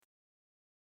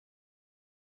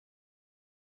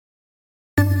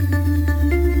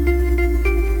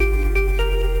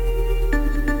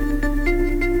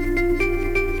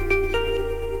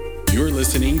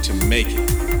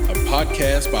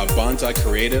podcast by Bonsai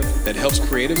Creative that helps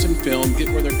creatives in film get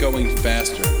where they're going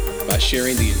faster by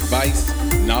sharing the advice,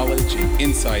 knowledge, and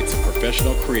insights of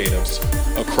professional creatives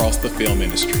across the film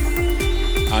industry.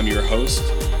 I'm your host,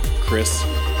 Chris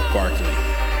Barkley.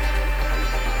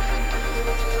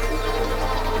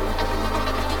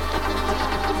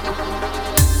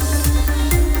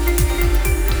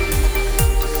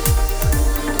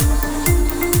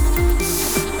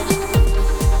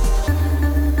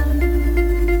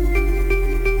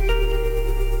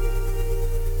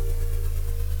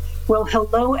 Well,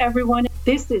 hello, everyone.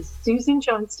 This is Susan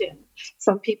Johnston.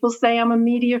 Some people say I'm a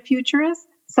media futurist.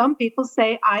 Some people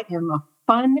say I am a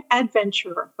fun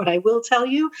adventurer. But I will tell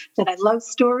you that I love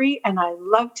story and I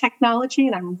love technology,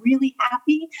 and I'm really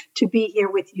happy to be here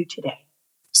with you today.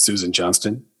 Susan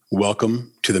Johnston,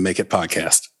 welcome to the Make It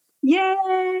podcast.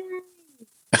 Yay!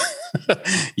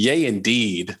 Yay,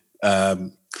 indeed. I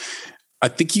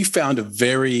think you found a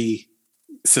very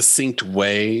succinct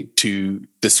way to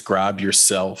describe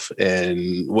yourself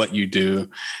and what you do.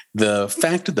 The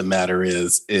fact of the matter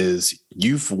is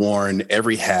you've worn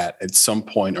every hat at some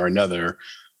point or another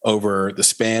over the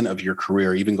span of your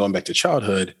career, even going back to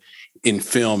childhood in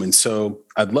film. And so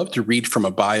I'd love to read from a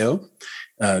bio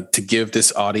to give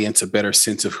this audience a better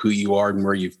sense of who you are and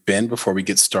where you've been before we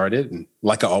get started. And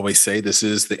like I always say, this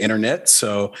is the internet.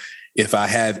 So if I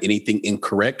have anything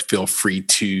incorrect, feel free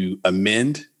to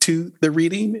amend to the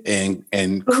reading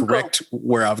and correct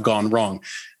where I've gone wrong.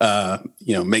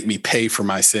 Make me pay for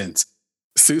my sins.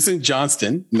 Susan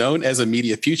Johnston, known as a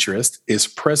media futurist, is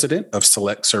president of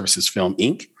Select Services Film,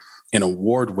 Inc., an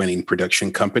award-winning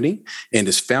production company, and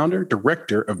is founder,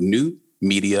 director of New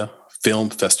Media Film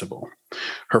Festival.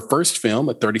 Her first film,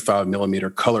 a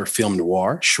 35mm color film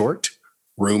noir short,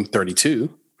 Room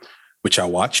 32, which I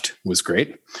watched, was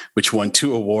great, which won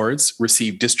 2 awards,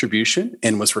 received distribution,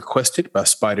 and was requested by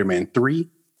Spider-Man 3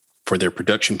 for their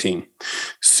production team.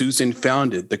 Susan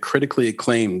founded the critically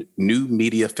acclaimed New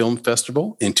Media Film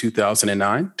Festival in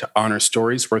 2009 to honor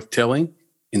stories worth telling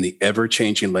in the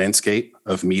ever-changing landscape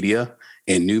of media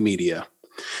and new media.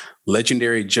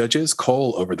 Legendary judges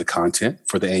cull over the content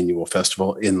for the annual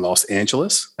festival in Los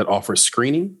Angeles that offers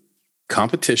screening,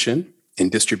 competition,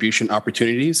 and distribution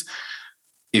opportunities.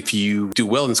 If you do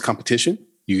well in this competition,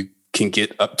 you can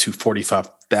get up to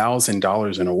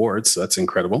 $45,000 in awards. So that's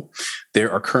incredible.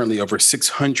 There are currently over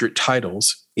 600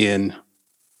 titles in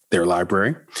their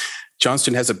library.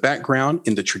 Johnston has a background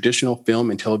in the traditional film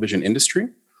and television industry,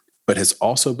 but has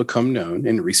also become known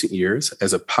in recent years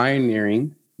as a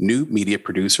pioneering new media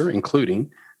producer,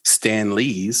 including Stan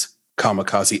Lee's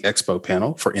Kamikaze Expo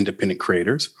panel for independent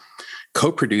creators,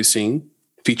 co-producing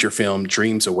feature film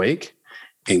Dreams Awake,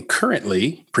 and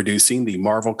currently producing the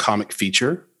Marvel comic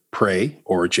feature, Prey,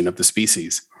 Origin of the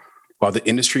Species. While the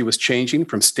industry was changing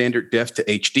from standard def to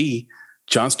HD,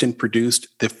 Johnston produced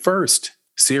the first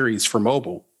series for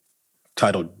mobile,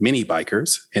 titled Mini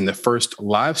Bikers, and the first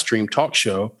live stream talk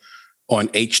show on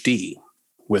HD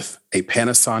with a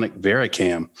Panasonic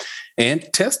VariCam,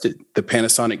 and tested the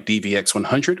Panasonic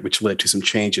DVX100, which led to some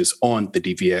changes on the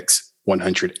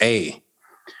DVX100A.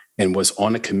 And was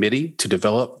on a committee to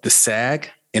develop the SAG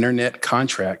internet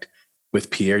contract with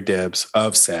Pierre Debs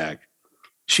of SAG.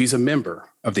 She's a member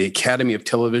of the Academy of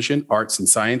Television Arts and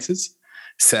Sciences,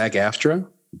 SAG-AFTRA,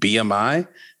 BMI,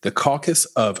 the Caucus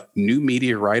of New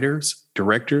Media Writers,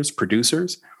 Directors,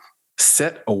 Producers,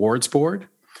 SET Awards Board,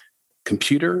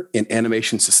 Computer and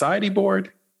Animation Society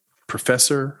Board,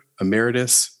 Professor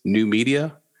Emeritus New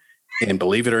Media, and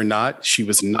believe it or not, she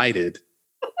was knighted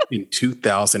in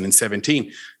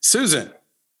 2017. Susan.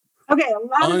 Okay, a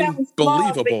lot of that was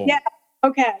unbelievable. Small, yeah.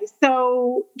 Okay,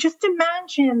 so just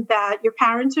imagine that your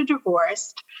parents are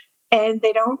divorced and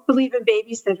they don't believe in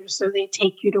babysitters, so they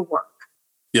take you to work.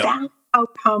 Yep. That's how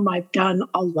come I've done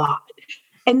a lot.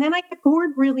 And then I get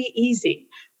bored really easy.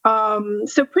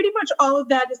 So pretty much all of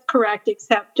that is correct,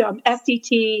 except SET,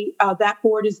 that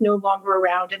board is no longer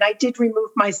around. And I did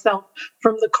remove myself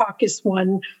from the caucus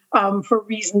one for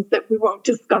reasons that we won't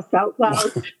discuss out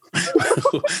loud.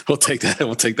 We'll take that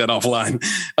offline.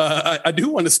 I do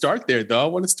want to start there, though. I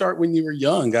want to start when you were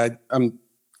young. I'm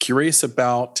curious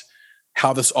about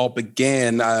how this all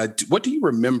began. What do you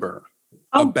remember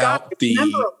about the...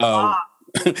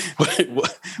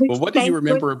 what do you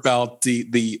remember about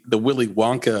the Willy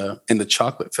Wonka and the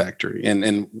Chocolate Factory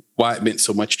and why it meant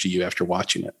so much to you after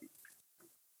watching it?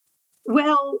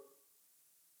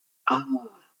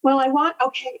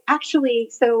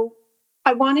 So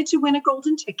I wanted to win a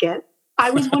golden ticket. I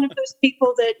was one of those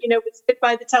people that, would sit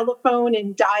by the telephone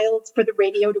and dialed for the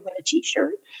radio to win a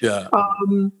T-shirt. Yeah.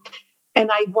 And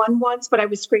I won once, but I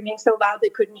was screaming so loud they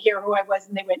couldn't hear who I was,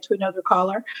 and they went to another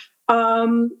caller.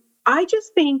 I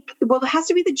just think, well, it has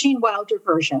to be the Gene Wilder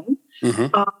version.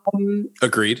 Mm-hmm.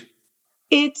 Agreed.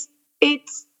 It's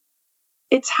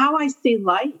how I see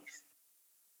life.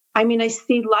 I mean, I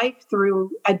see life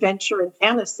through adventure and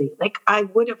fantasy. Like, I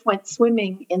would have went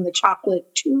swimming in the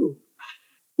chocolate tube.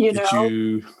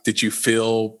 Did you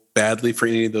feel badly for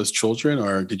any of those children,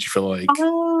 or did you feel like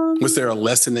was there a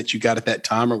lesson that you got at that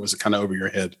time, or was it kind of over your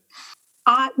head?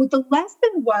 What the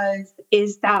lesson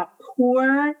is that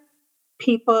poor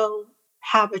people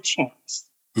have a chance.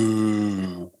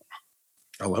 I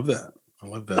love that.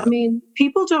 I mean,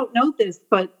 people don't know this,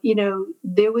 but,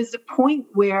 there was a point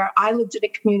where I lived in a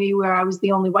community where I was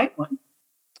the only white one.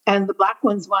 And the black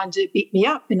ones wanted to beat me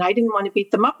up, and I didn't want to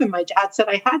beat them up. And my dad said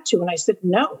I had to. And I said,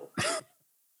 no,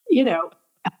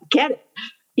 get it.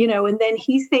 And then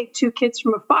he saved 2 kids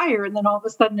from a fire. And then all of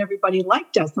a sudden everybody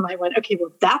liked us. And I went, okay,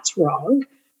 well, that's wrong.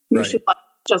 You should like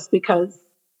just because,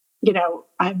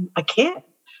 I'm a kid.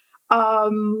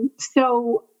 Okay.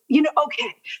 So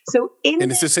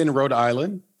is this in Rhode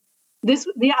Island? This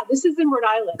is in Rhode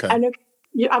Island. Okay.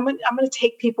 I'm going to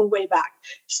take people way back.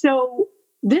 So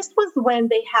this was when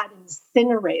they had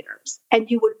incinerators, and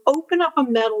you would open up a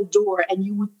metal door and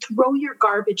you would throw your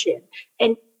garbage in,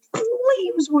 and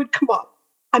flames would come up.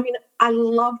 I mean, I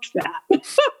loved that.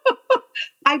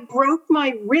 I broke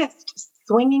my wrist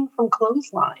swinging from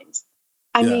clotheslines.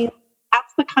 I mean,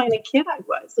 that's the kind of kid I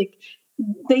was. Like,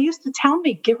 they used to tell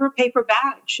me, give her a paper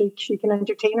bag. She can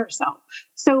entertain herself.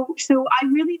 So I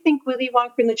really think Willy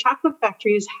Wonka and the Chocolate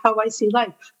Factory is how I see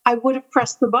life. I would have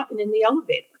pressed the button in the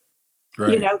elevator.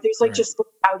 Right. There's just no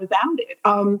doubt about it.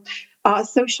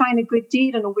 So shine a good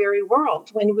deed in a weary world.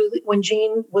 When Willy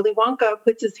Wonka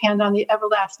puts his hand on the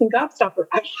everlasting gobstopper,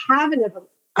 I have an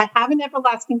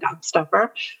everlasting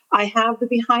gobstopper. I have the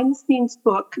behind the scenes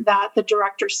book that the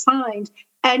director signed,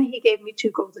 and he gave me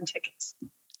 2 golden tickets.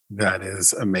 That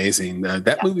is amazing.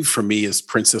 That movie for me is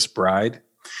Princess Bride.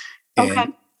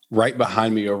 And right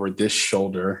behind me over this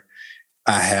shoulder,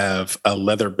 I have a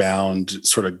leather-bound,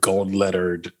 sort of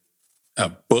gold-lettered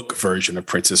book version of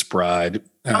Princess Bride.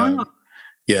 That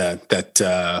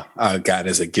I got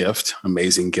as a gift,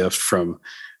 amazing gift from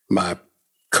my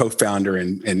co-founder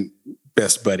and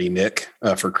best buddy, Nick,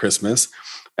 for Christmas.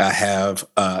 I have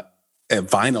a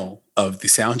vinyl of the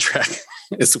soundtrack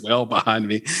as well behind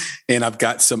me. And I've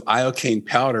got some iocane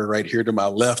powder right here to my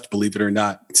left, believe it or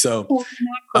not. So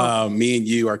me and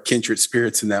you are kindred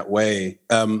spirits in that way.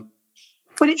 But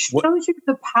it shows you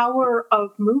the power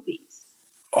of movies.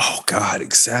 Oh, God,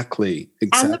 exactly.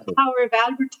 And the power of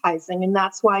advertising. And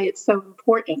that's why it's so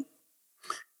important.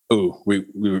 Oh, I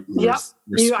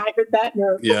heard that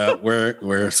nerve. Yeah,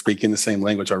 we're speaking the same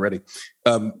language already.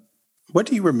 What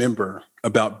do you remember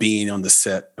about being on the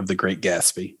set of The Great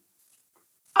Gatsby?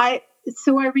 I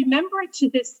remember it to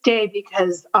this day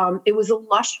because it was a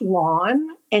lush lawn,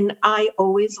 and I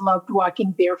always loved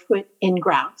walking barefoot in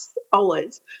grass,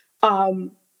 always.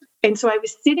 And so I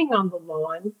was sitting on the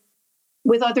lawn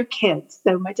with other kids.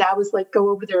 So my dad was like, go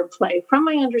over there and play. From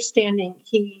my understanding,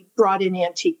 he brought in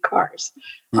antique cars.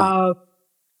 But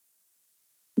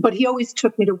he always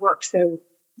took me to work, so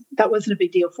that wasn't a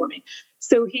big deal for me.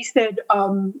 So he said,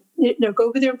 go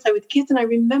over there and play with kids. And I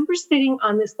remember sitting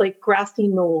on this like grassy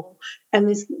knoll, and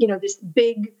this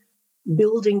big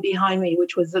building behind me,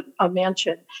 which was a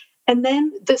mansion. And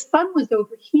then the sun was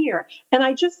over here. And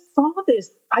I just saw this.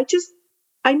 I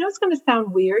know it's going to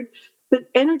sound weird, but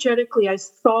energetically, I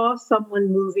saw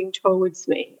someone moving towards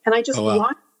me. And I just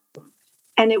watched him.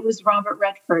 And it was Robert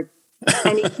Redford.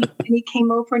 And he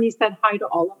came over and he said hi to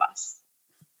all of us.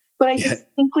 But I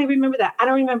distinctly remember that. I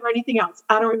don't remember anything else.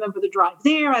 I don't remember the drive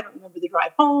there. I don't remember the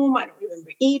drive home. I don't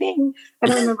remember eating. I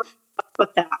don't remember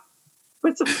but that.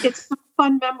 But it's a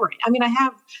fun memory. I mean, I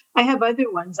have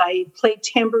other ones. I played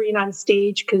tambourine on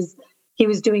stage because he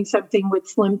was doing something with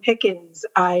Slim Pickens.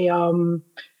 I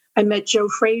met Joe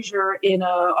Frazier in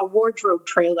a wardrobe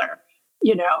trailer,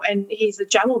 and he's a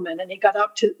gentleman, and he got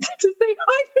up to say hi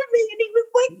to me, and he was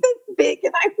like this big,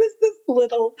 and I was this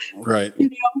little, right?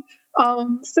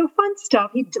 So fun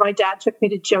stuff. My dad took me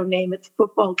to Joe Namath's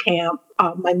football camp.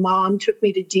 My mom took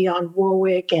me to Dionne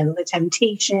Warwick and the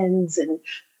Temptations and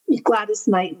Gladys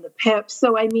Knight and the Pips.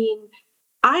 So, I mean,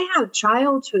 I had a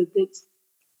childhood that's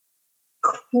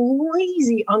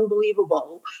crazy,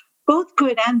 unbelievable, both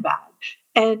good and bad.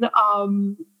 And I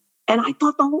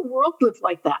thought the whole world lived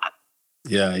like that.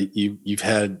 Yeah, you've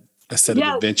had a set of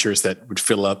adventures that would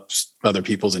fill up other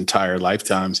people's entire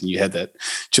lifetimes, and you had that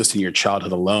just in your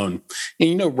childhood alone.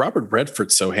 And Robert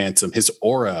Redford's so handsome. His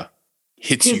aura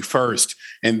hits you first,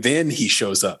 and then he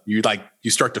shows up. You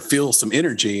start to feel some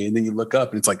energy, and then you look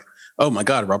up and it's like, oh my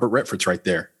God, Robert Redford's right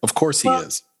there. Of course he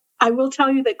is. I will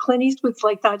tell you that Clint Eastwood's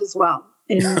like that as well.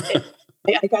 And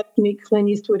I got to meet Clint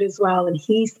Eastwood as well, and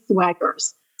he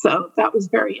swaggers. So that was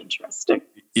very interesting.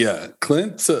 Yeah,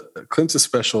 Clint's a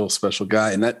special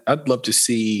guy, and I'd love to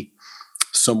see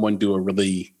someone do a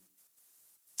really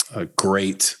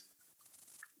great,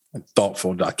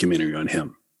 thoughtful documentary on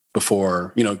him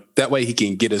before, that way he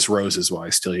can get his roses while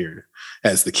he's still here,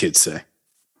 as the kids say.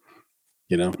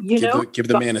 Give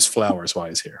the man his flowers while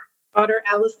he's here. Daughter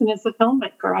Allison is a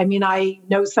filmmaker. I mean, I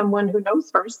know someone who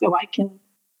knows her, so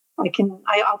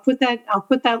I'll put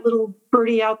that little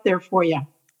birdie out there for you.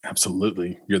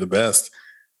 Absolutely. You're the best.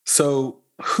 So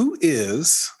who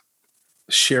is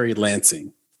Sherry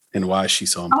Lansing and why is she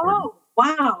so important? Oh,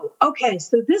 wow. Okay.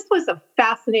 So this was a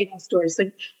fascinating story.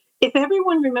 So if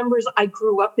everyone remembers, I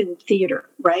grew up in theater,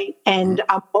 right? And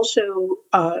I'm also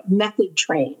method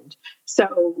trained.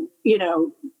 So, you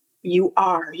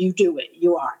do it,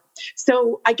 you are.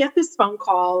 So I get this phone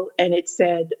call and it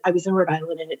said, I was in Rhode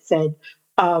Island, and it said,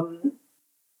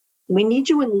 we need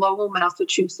you in Lowell,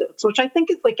 Massachusetts, which I think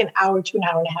is like an hour to an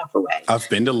hour and a half away. I've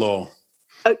been to Lowell.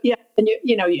 Yeah. And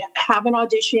you have an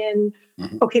audition.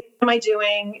 Mm-hmm. Okay. What am I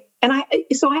doing? And I have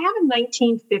a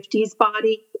 1950s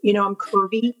body. I'm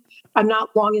curvy. I'm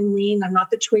not long and lean. I'm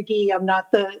not the Twiggy. I'm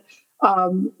not the,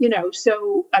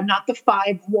 so I'm not the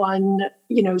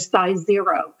 5'1", size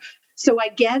 0. So I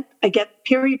get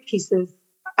period pieces.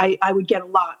 I would get a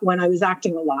lot when I was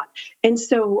acting a lot. And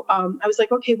so I was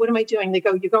like, okay, what am I doing? They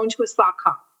go, you're going to a sock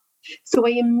hop. So I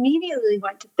immediately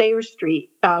went to Thayer Street,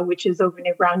 which is over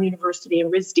near Brown University in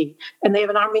RISD, and they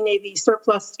have an Army Navy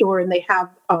surplus store, and they have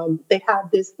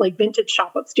this like vintage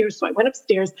shop upstairs. So I went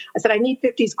upstairs. I said, I need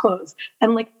 50s clothes,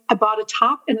 and I bought a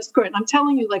top and a skirt. And I'm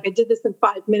telling you, I did this in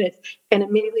 5 minutes, and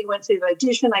immediately went to the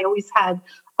audition. I always had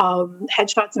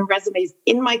headshots and resumes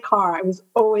in my car. I was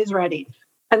always ready.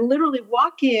 I literally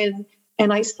walk in,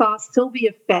 and I saw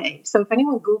Sylvia Fay. So if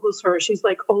anyone Googles her, she's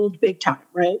like old big time,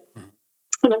 right? Mm-hmm.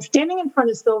 And I'm standing in front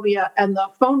of Sylvia, and the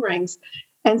phone rings,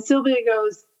 and Sylvia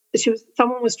goes,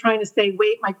 someone was trying to say,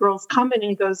 wait, my girl's coming.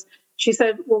 And she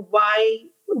said, well,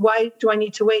 why do I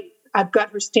need to wait? I've got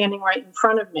her standing right in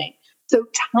front of me. So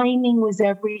timing was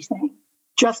everything,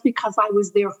 just because I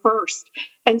was there first.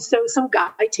 And so some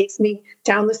guy takes me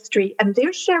down the street, and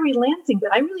there's Sherry Lansing,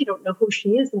 but I really don't know who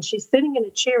she is. And she's sitting in a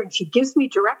chair, and she gives me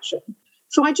direction.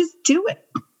 So I just do it.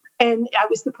 And I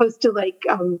was supposed to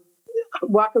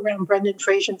walk around Brendan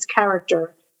Fraser's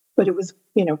character, but it was,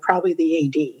 probably the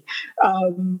AD,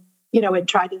 and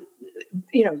try to,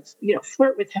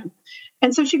 flirt with him.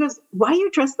 And so she goes, why are you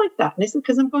dressed like that? And I said,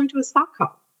 because I'm going to a sock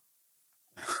hop.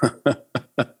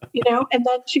 And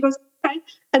then she goes, okay.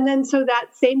 And then so that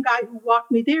same guy who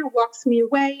walked me there walks me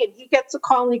away, and he gets a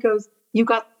call, and he goes,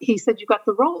 he said, you got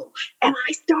the role. And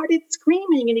I started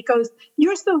screaming, and he goes,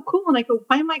 you're so cool. And I go,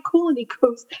 why am I cool? And he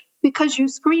goes, because you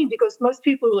screamed. Because most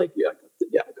people are like, I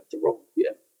got the role.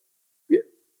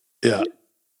 Yeah.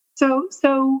 So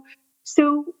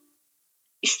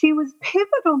she was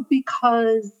pivotal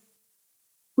because,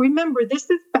 remember, this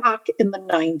is back in the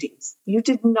 90s. You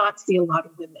did not see a lot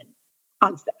of women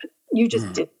on set. You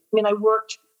just didn't. I mean, I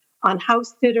worked on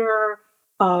House Sitter.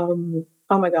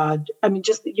 Oh my God. I mean,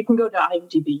 just you can go to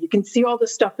IMDb. You can see all the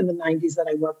stuff in the 90s that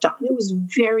I worked on. It was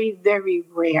very, very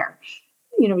rare,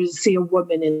 to see a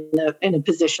woman in a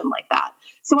position like that.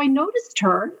 So I noticed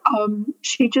her.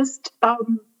 She just,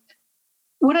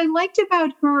 what I liked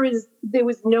about her is there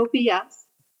was no BS.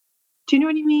 Do you know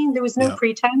what I mean? There was no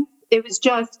pretense. It was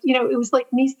just, it was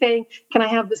like me saying, can I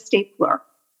have the stapler?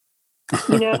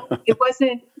 It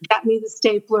wasn't get me the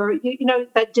stapler,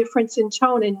 that difference in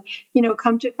tone, and,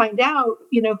 come to find out,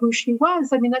 who she was.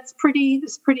 I mean, that's pretty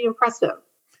impressive.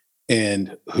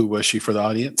 And who was she for the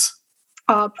audience?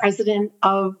 President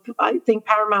of, I think,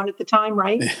 Paramount at the time,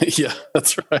 right? Yeah,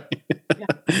 that's right. Yeah.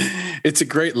 It's a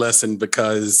great lesson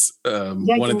because you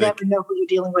never know who you're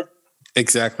dealing with.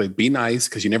 Exactly. Be nice,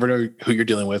 because you never know who you're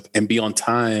dealing with, and be on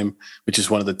time, which is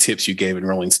one of the tips you gave in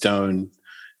Rolling Stone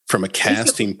from a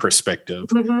casting perspective.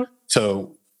 Mm-hmm.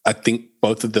 So I think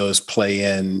both of those play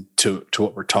in to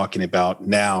what we're talking about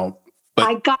now. But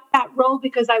I got that role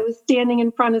because I was standing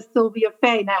in front of Sylvia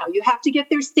Fay. Now, you have to get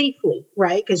there safely,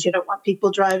 right? Because you don't want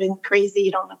people driving crazy.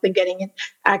 You don't want them getting in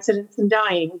accidents and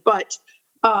dying. But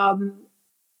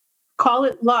call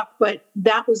it luck, but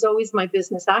that was always my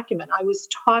business acumen. I was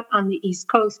taught on the East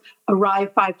Coast,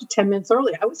 arrive 5 to 10 minutes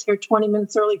early. I was here 20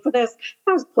 minutes early for this.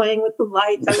 I was playing with the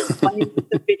lights. I was playing with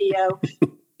the video.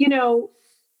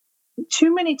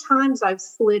 Too many times I've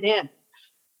slid in,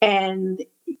 and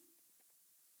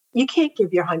you can't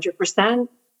give your 100%,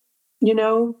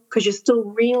 because you're still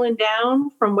reeling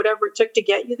down from whatever it took to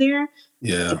get you there,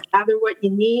 Yeah. to gather what you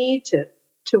need to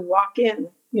walk in,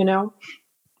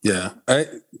 Yeah.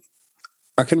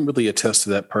 I can really attest to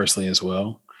that personally as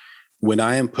well. When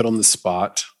I am put on the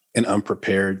spot and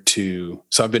unprepared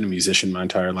so I've been a musician my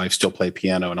entire life, still play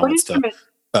piano and all What that stuff.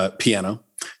 instrument? Piano,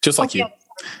 just like you. Okay.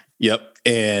 Yep.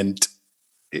 And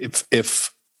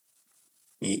if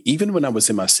even when I was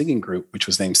in my singing group, which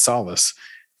was named Solace,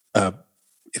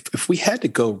 if we had to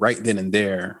go right then and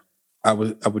there, I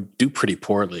would do pretty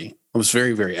poorly. I was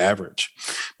very, very average.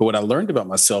 But what I learned about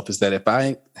myself is that if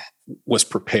I was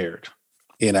prepared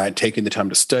and I had taken the time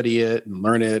to study it and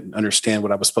learn it and understand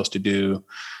what I was supposed to do,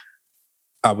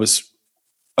 I was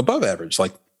above average,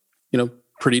 like,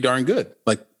 pretty darn good,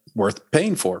 like worth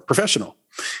paying for, professional.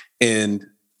 And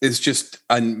it's just,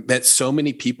 I met so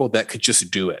many people that could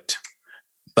just do it.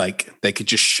 Like they could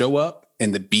just show up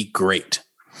and be great.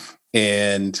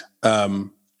 And I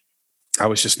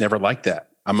was just never like that.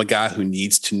 I'm a guy who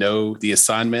needs to know the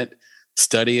assignment,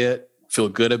 study it, feel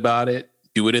good about it,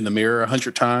 do it in the mirror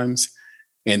 100 times,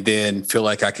 and then feel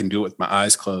like I can do it with my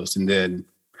eyes closed. And then,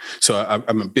 so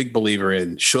I'm a big believer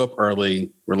in show up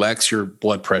early, relax your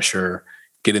blood pressure,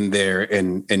 get in there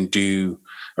and do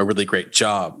a really great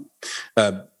job.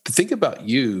 The thing about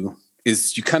you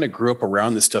is you kind of grew up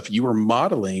around this stuff. You were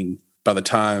modeling by the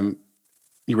time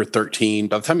you were 13.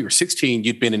 By the time you were 16,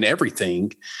 you'd been in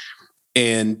everything.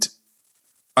 And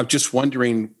I'm just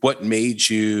wondering what made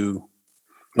you,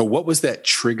 what was that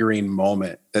triggering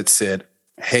moment that said,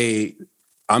 hey,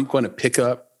 I'm going to pick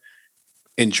up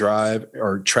and drive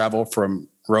or travel from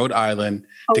Rhode Island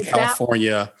to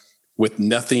California with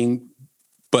nothing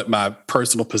but my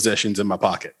personal possessions in my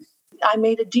pocket. I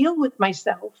made a deal with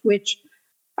myself, which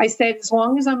I said, as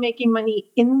long as I'm making money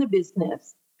in the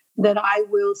business, that I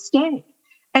will stay.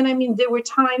 And I mean, there were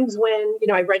times when,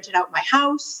 I rented out my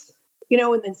house,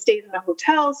 and then stayed in a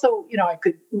hotel. So, I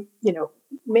could,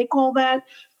 make all that.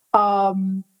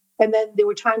 And then there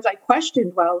were times I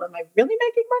questioned, well, am I really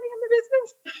making money in the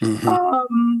business?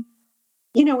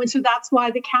 Mm-hmm. And so that's why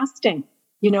the casting,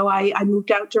 I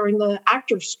moved out during the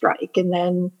actors strike, and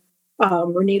then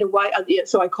Renita White.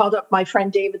 So I called up my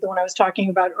friend David, the one I was talking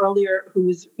about earlier,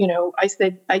 who's, I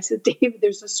said, David,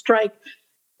 there's a strike.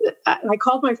 I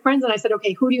called my friends and I said,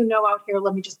 okay, who do you know out here?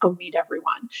 Let me just go meet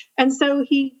everyone. And so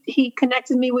he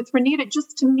connected me with Renita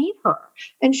just to meet her.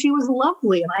 And she was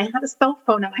lovely. And I had a cell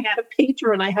phone and I had a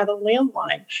pager and I had a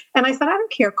landline. And I said, I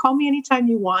don't care. Call me anytime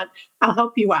you want. I'll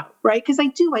help you out. Right. Because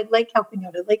I like helping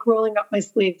out. I like rolling up my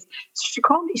sleeves. So she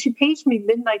called me. She paged me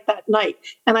midnight that night.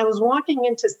 And I was walking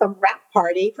into some rap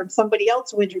party from somebody else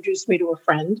who introduced me to a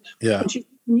friend. Yeah. And she said,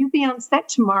 can you be on set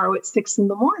tomorrow at 6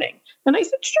 a.m? And I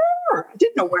said, sure. I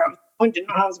didn't know where I was going, didn't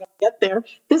know how I was going to get there.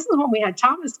 This is when we had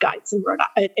Thomas Guides in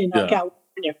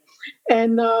California.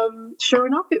 And sure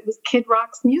enough, it was Kid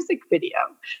Rock's music video.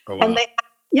 Oh, wow. And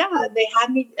they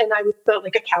had me, and I was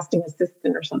like a casting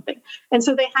assistant or something. And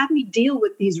so they had me deal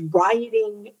with these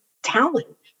rioting talent.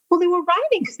 Well, they were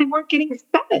rioting because they weren't getting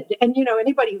fed. And,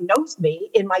 anybody who knows me,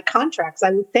 in my contracts,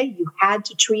 I would say you had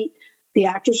to treat the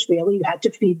actors fairly. You had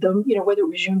to feed them, whether it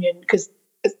was union, because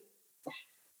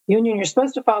union, you're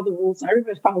supposed to follow the rules.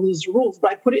 Everybody follows the rules,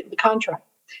 but I put it in the contract.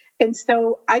 And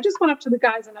so I just went up to the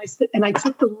guys and I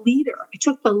took the leader. I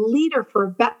took the leader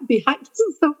behind. This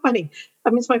is so funny. I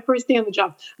mean, it's my first day on the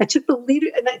job. I took the leader,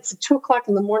 and it's 2:00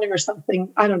 in the morning or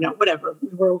something. I don't know, whatever.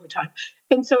 We were overtime.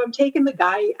 And so I'm taking the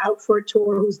guy out for a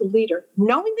tour who's the leader,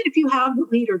 knowing that if you have the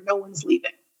leader, no one's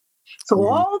leaving. So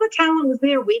all the talent was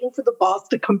there waiting for the boss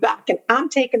to come back, and I'm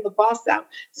taking the boss out.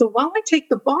 So while I take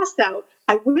the boss out,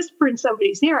 I whisper in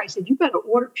somebody's ear. I said, you better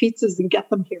order pizzas and get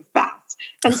them here fast.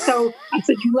 And so I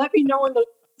said, you let me know when the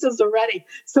pizzas are ready.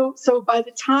 So by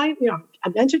the time,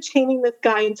 I'm entertaining this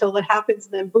guy until it happens,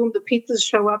 and then boom, the pizzas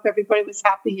show up. Everybody was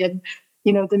happy, and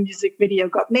the music video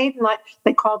got made, and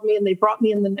they called me and they brought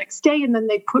me in the next day, and then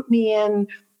they put me in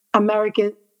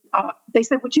American. They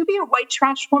said, would you be a white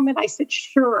trash woman? I said,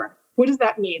 sure. What does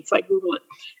that mean? So I Googled it.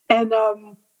 And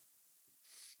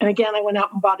again, I went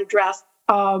out and bought a dress.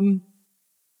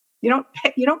 You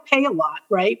don't pay a lot,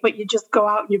 right? But you just go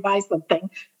out and you buy something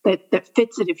that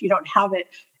fits it if you don't have it.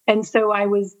 And so I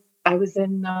was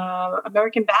in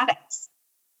American Badass.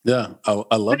 Yeah,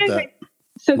 I love that.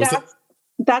 So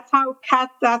that's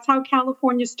how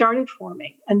California started for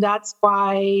me, and that's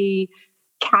why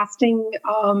casting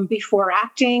before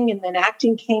acting, and then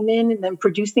acting came in, and then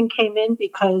producing came in,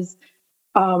 because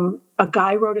a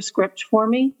guy wrote a script for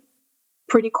me.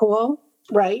 Pretty cool,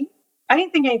 right? I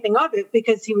didn't think anything of it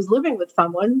because he was living with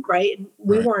someone, right? And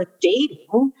we weren't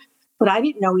dating. but I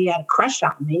didn't know he had a crush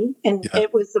on me. And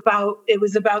it was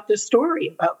about the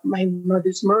story about my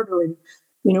mother's murder and,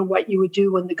 what you would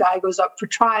do when the guy goes up for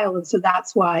trial. And so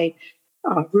that's why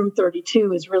Room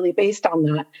 32 is really based on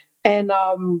that. And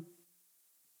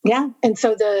and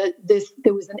so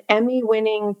there was an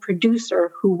Emmy-winning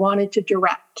producer who wanted to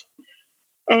direct.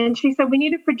 And she said, we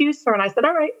need a producer. And I said,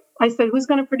 all right. I said, who's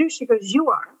going to produce? She goes,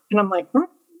 you are. And I'm like,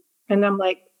 And I'm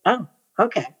like, oh,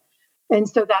 okay. And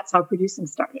so that's how producing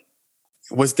started.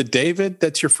 Was the David,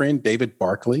 that's your friend, David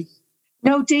Barkley?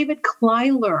 No, David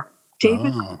Kleiler.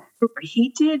 David Kleiler. He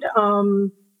did,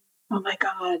 oh my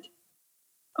God.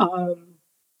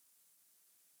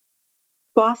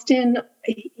 Boston,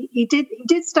 he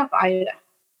did stuff I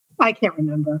can't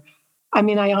remember. I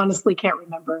mean, I honestly can't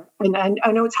remember. And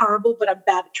I know it's horrible, but I'm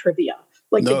bad at trivia.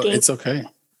 No, it's okay.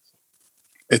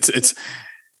 It's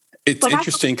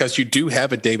interesting because you do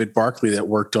have a David Barkley that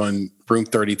worked on Room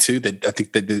 32 that I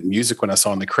think they did music when I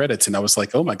saw in the credits. And I was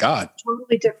like, oh my God.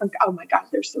 Totally different. Oh my God,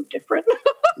 they're so different.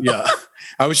 Yeah.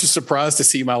 I was just surprised to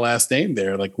see my last name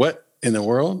there. Like, what in the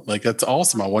world? Like, that's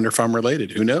awesome. I wonder if I'm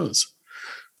related. Who knows?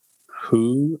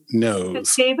 Who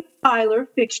knows? David Tyler,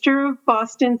 fixture of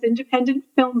Boston's independent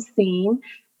film scene.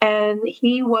 And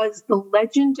he was the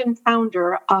legend and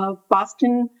founder of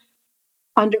Boston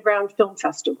Underground Film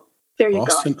Festival. There you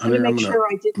Boston go. I'm going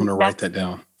to write that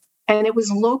down. And it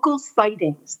was local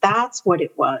sightings. That's what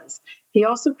it was. He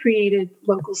also created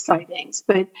local sightings.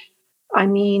 But, I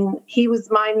mean, he was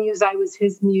my muse. I was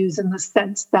his muse in the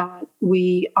sense that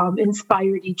we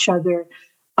inspired each other.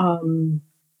 I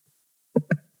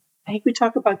think we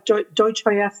talk about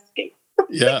Dostoevsky.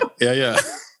 Yeah.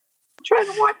 Trying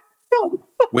to watch film.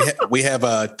 we have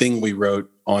a thing we wrote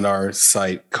on our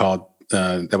site called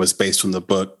that was based on the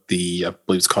book. I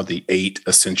believe it's called The 8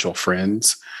 Essential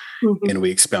Friends. Mm-hmm. And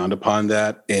we expound upon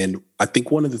that. And I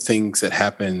think one of the things that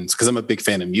happens, because I'm a big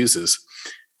fan of muses,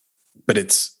 but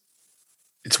it's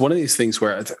one of these things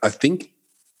where I think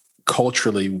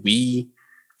culturally we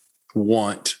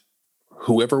want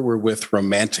whoever we're with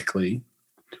romantically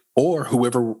or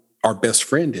whoever our best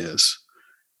friend is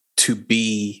to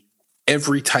be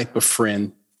every type of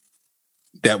friend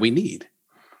that we need.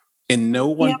 And no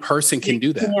one person can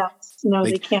do that. Yes. No,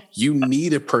 they can't. You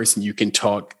need a person you can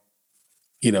talk,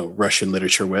 Russian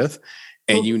literature with,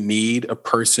 and you need a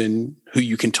person who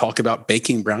you can talk about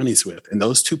baking brownies with. And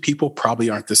those two people probably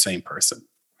aren't the same person.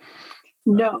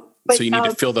 No. But, so you need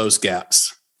to fill those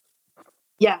gaps.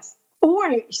 Yes.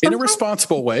 Or in a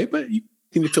responsible way, but you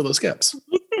need to fill those gaps.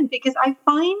 Because I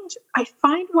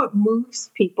find what moves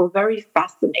people very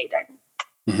fascinating.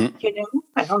 Mm-hmm.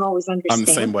 I don't always understand. I'm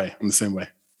the same way.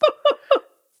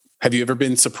 Have you ever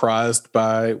been surprised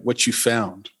by what you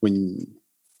found when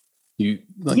you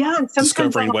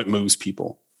discovering what moves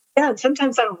people? Yeah, and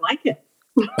sometimes I don't like it.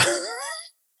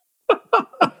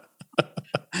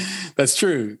 That's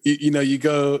true. You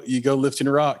go lifting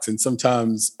rocks, and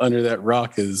sometimes under that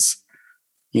rock is,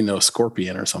 a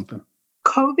scorpion or something.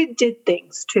 COVID did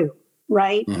things too,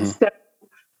 right? Mm-hmm. So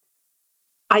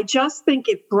I just think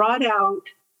it brought out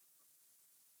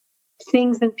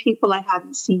things in people I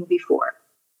hadn't seen before.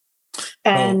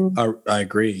 And I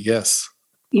agree. Yes.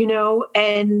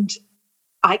 And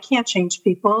I can't change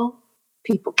people.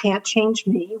 People can't change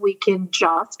me. We can,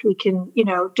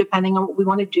 depending on what we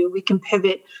want to do, we can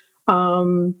pivot, but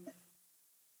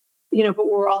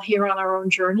we're all here on our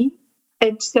own journey.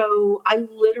 And so I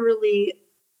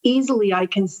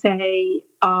can say,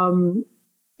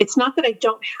 it's not that I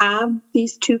don't have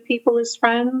these two people as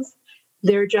friends.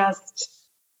 They're just,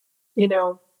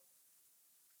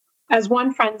 as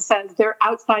one friend says, they're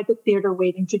outside the theater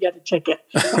waiting to get a ticket.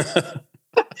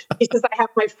 He says, I have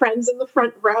my friends in the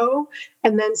front row,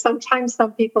 and then sometimes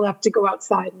some people have to go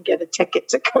outside and get a ticket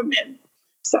to come in.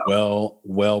 So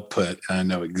well put. I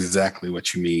know exactly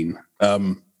what you mean.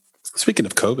 Speaking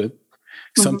of COVID,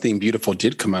 something beautiful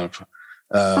did come out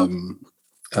of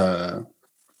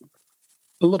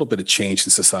a little bit of change in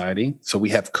society. So we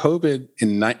have COVID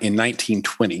in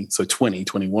 1920, so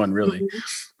 2021 really. Mm-hmm.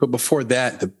 But before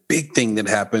that, the big thing that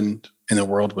happened in the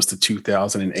world was the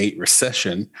 2008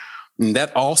 recession. And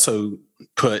that also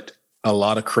put a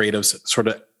lot of creatives sort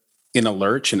of in a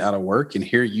lurch and out of work. And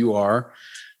here you are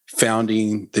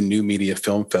founding the New Media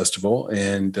Film Festival.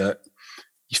 And you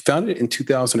founded it in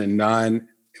 2009.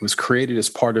 It was created as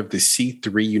part of the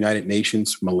C3 United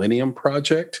Nations Millennium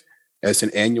Project as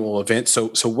an annual event. So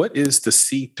what is the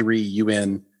C3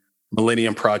 UN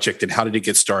Millennium Project and how did it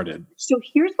get started? So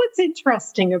here's what's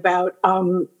interesting about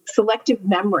selective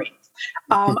memory.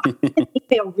 I got an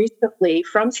email recently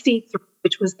from C3,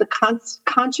 which was the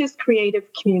Conscious Creative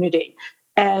Community.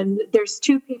 And there's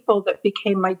two people that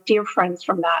became my dear friends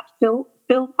from that. Phil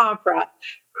Havrat,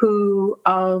 who,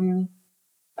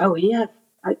 he has,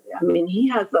 he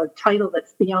has a title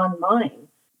that's beyond mine.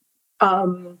 I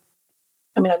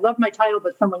love my title,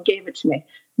 but someone gave it to me,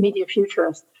 media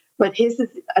futurist. But his is,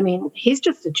 he's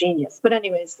just a genius. But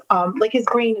anyways, like his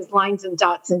brain is lines and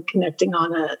dots and connecting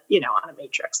on a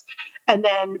matrix. And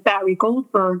then Barry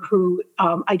Goldberg, who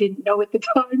I didn't know at the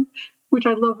time, which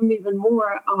I love him even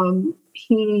more.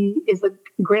 He is a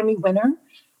Grammy winner.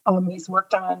 He's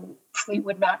worked on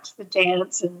Fleetwood Mac's The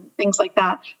Dance and things like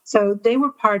that. So they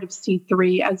were part of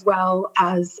C3, as well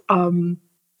as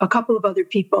a couple of other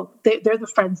people. They're the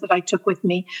friends that I took with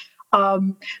me.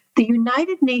 The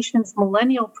United Nations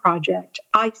Millennial Project,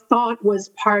 I thought was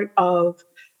part of,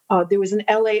 there was an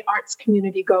LA arts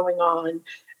community going on.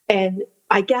 And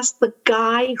I guess the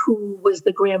guy who was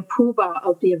the grand poobah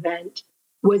of the event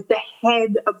was the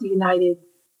head of the United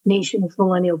Nations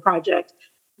Millennial Project.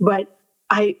 But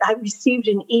I received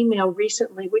an email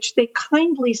recently, which they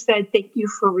kindly said, thank you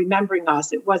for remembering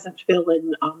us. It wasn't Phil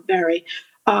and Barry,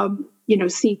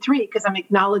 C3, because I'm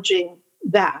acknowledging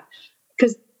that.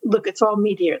 Because look, it's all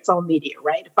media,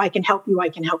 right? If I can help you, I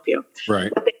can help you.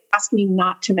 Right. But they asked me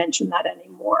not to mention that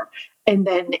anymore. And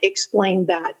then explain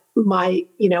that my,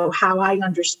 how I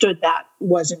understood that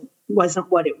wasn't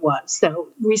what it was. So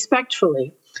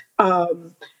respectfully,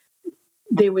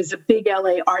 there was a big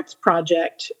LA arts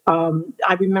project.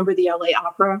 I remember the LA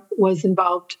Opera was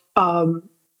involved.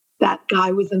 That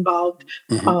guy was involved.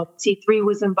 Mm-hmm. C3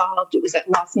 was involved. It was at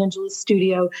Los Angeles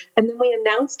studio. And then we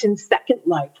announced in Second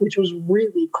Life, which was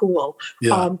really cool.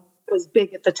 Yeah. It was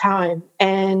big at the time.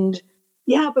 And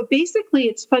but basically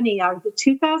it's funny. Out of the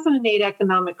 2008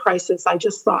 economic crisis, I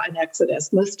just saw an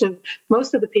exodus. Most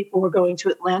of the people were going to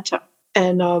Atlanta.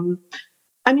 And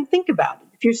think about it.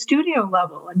 If you're studio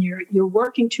level and you're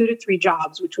working 2 to 3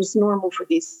 jobs, which was normal for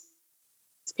these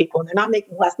people, and they're not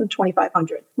making less than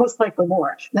 $2,500, most likely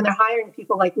more. Then they're hiring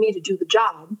people like me to do the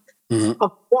job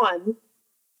of one,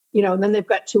 and then they've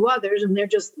got 2 others, and they're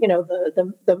just,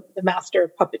 the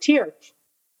master puppeteer,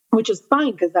 which is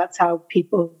fine because that's how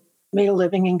people made a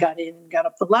living and got in and got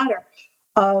up the ladder.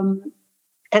 And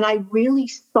I really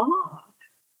saw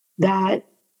that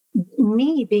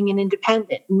me being an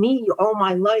independent, me all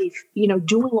my life,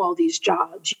 doing all these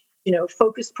jobs,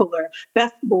 focus puller,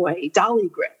 Beth Boy, dolly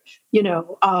grip,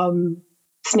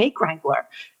 snake wrangler,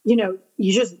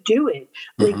 you just do it.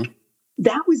 Like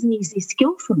that was an easy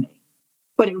skill for me,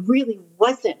 but it really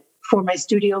wasn't for my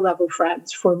studio level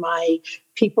friends, for my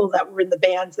people that were in the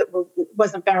bands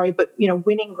wasn't Barry, but,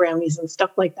 winning Grammys and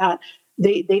stuff like that.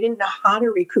 They didn't know how to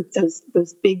recoup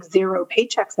those big zero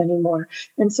paychecks anymore.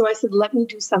 And so I said, let me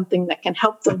do something that can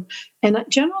help them. And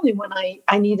generally when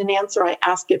I need an answer, I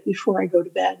ask it before I go to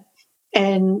bed.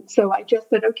 And so I just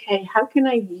said, okay, how can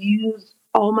I use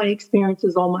all my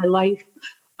experiences, all my life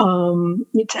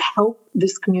to help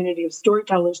this community of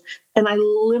storytellers? And I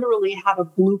literally have a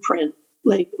blueprint,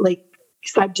 like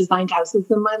because I've designed houses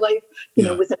in my life,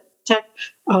 with a tech,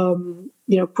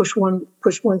 push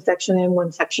one section in,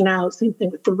 one section out, same thing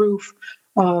with the roof.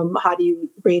 How do you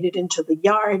rate it into the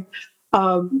yard?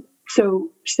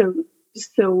 So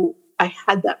I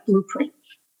had that blueprint.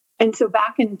 And so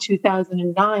back in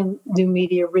 2009, new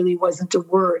media really wasn't a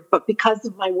word, but because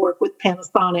of my work with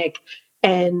Panasonic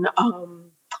and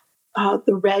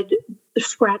the Red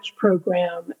Scratch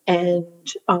program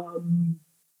and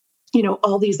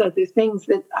all these other things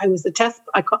that I was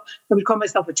I would call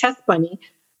myself a test bunny.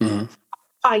 Mm-hmm.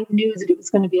 I knew that it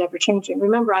was going to be ever changing.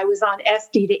 Remember, I was on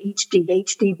SD to HD.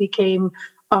 HD became,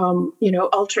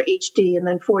 Ultra HD, and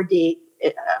then 4D,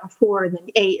 4, and then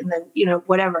 8, and then,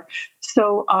 whatever.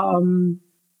 So,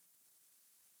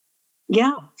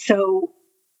 so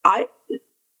I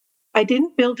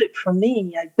didn't build it for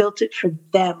me. I built it for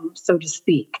them, so to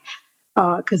speak.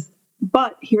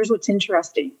 But here's what's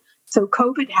interesting. So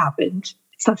COVID happened.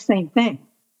 It's the same thing.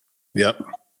 Yep.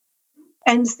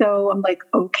 And so I'm like,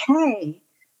 okay,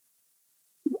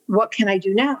 what can I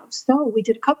do now? So we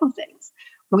did a couple of things.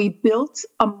 We built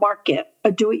a market,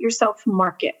 a do-it-yourself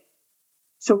market.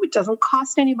 So it doesn't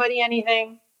cost anybody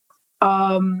anything.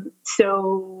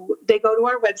 So they go to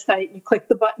our website, you click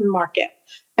the button market,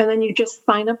 and then you just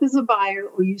sign up as a buyer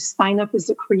or you sign up as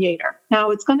a creator.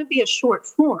 Now it's going to be a short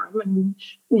form and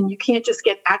you can't just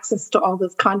get access to all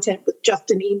this content with just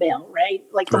an email, right?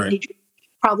 Like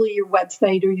probably your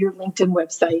website or your LinkedIn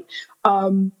website.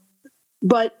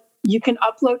 But you can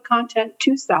upload content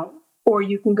to sell, or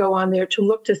you can go on there to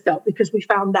look to sell, because we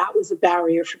found that was a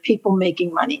barrier for people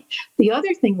making money. The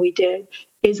other thing we did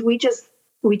is we just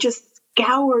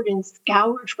scoured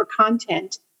for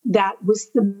content that was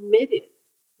submitted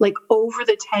like over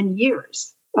the 10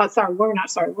 years. We're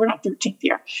not 13th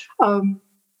year.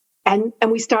 And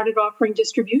we started offering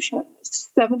distribution,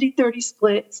 70-30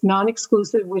 splits,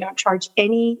 non-exclusive. We don't charge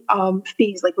any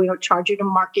fees. Like we don't charge you to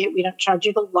market. We don't charge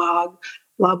you to log,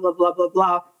 blah, blah, blah, blah,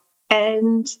 blah.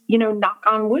 And, knock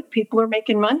on wood, people are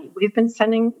making money. we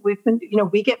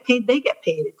get paid, they get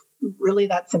paid. It's really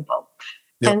that simple.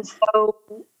 Yep. And so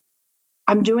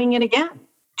I'm doing it again,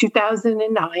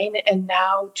 2009 and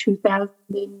now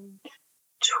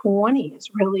 2020 is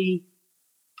really,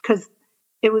 because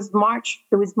it was March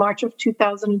of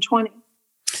 2020.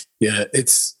 Yeah,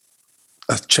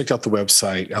 I checked out the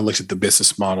website. I looked at the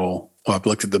business model. I've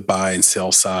looked at the buy and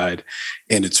sell side,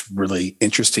 and it's really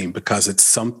interesting because it's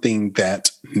something that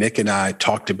Nick and I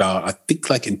talked about, I think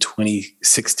like in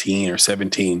 2016 or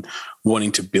 17,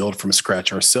 wanting to build from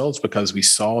scratch ourselves because we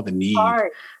saw the need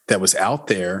that was out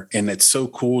there. And it's so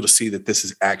cool to see that this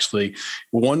is actually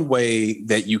one way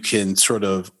that you can sort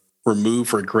of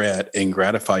remove regret and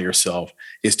gratify yourself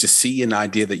is to see an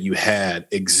idea that you had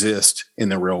exist in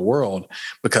the real world,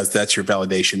 because that's your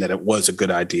validation that it was a good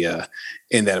idea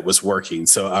and that it was working.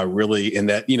 So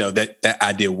that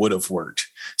idea would have worked.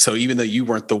 So even though you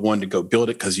weren't the one to go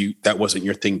build it because that wasn't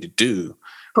your thing to do.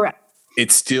 Correct.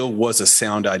 It still was a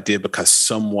sound idea because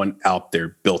someone out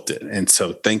there built it. And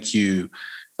so thank you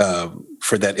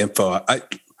for that info.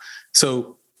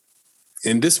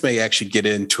 And this may actually get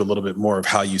into a little bit more of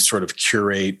how you sort of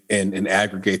curate and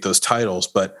aggregate those titles.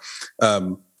 But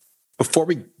before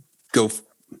we go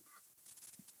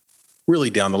really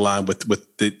down the line with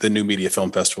the New Media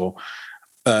Film Festival,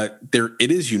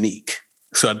 it is unique.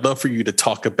 So I'd love for you to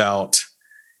talk about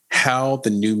how the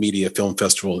New Media Film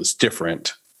Festival is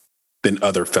different than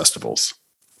other festivals.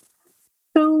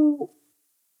 So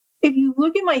if you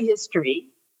look at my history,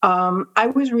 I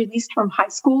was released from high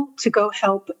school to go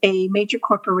help a major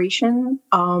corporation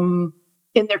in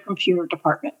their computer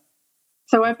department.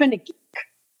 So I've been a geek,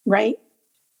 right?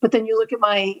 But then you look at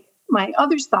my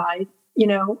other side,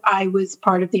 I was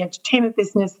part of the entertainment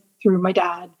business through my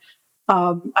dad.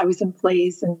 I was in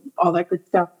plays and all that good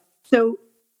stuff. So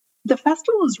the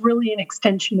festival is really an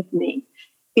extension of me.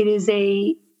 It is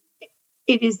a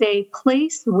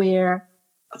place where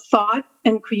thought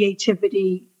and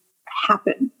creativity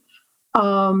happen.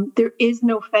 There is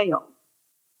no fail.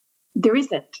 There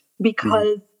isn't,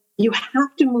 because you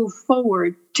have to move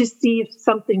forward to see if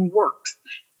something works.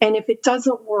 And if it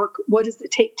doesn't work, what does it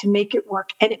take to make it work?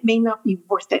 And it may not be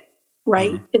worth it,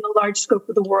 right? In the large scope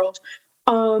of the world.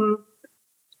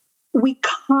 We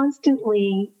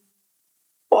constantly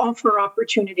offer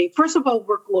opportunity. First of all,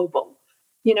 we're global.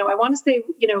 I want to say,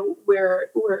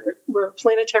 we're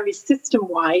planetary system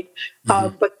wide,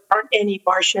 but there aren't any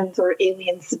Martians or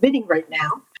aliens submitting right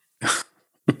now.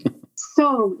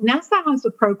 So NASA has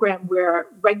a program where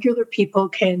regular people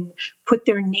can put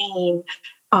their name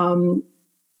on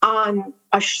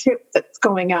a ship that's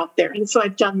going out there. And so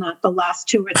I've done that the last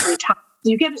 2 or 3 times.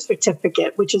 You get a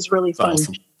certificate, which is really fun.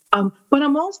 Awesome. But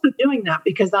I'm also doing that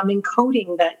because I'm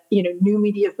encoding that, New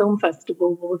Media Film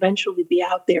Festival will eventually be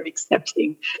out there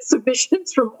accepting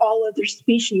submissions from all other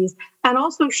species and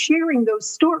also sharing those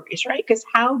stories, right? Because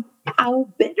how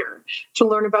better to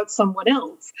learn about someone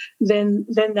else than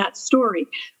that story.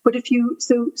 But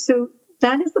so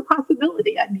that is the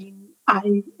possibility. I mean,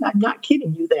 I'm not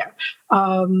kidding you there.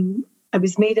 I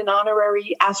was made an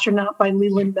honorary astronaut by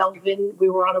Leland Melvin. We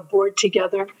were on a board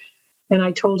together. And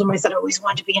I told him, I said, I always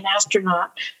wanted to be an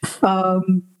astronaut.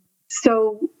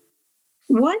 So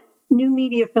what New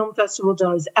Media Film Festival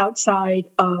does outside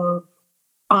of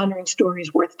honoring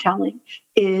stories worth telling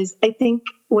is, I think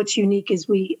what's unique is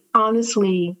we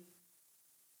honestly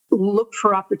look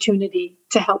for opportunity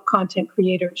to help content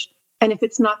creators. And if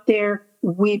it's not there,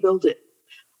 we build it.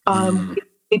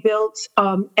 We built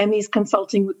Emmys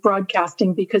consulting with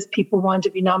broadcasting because people wanted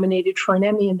to be nominated for an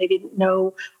Emmy and they didn't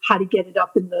know how to get it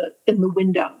up in the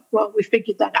window. Well, we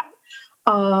figured that out.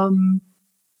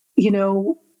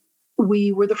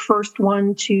 We were the first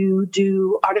one to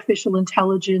do artificial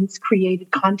intelligence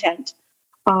created content.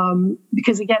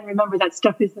 Because again, remember, that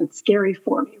stuff isn't scary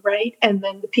for me, right? And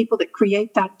then the people that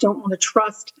create that don't want to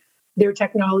trust their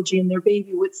technology and their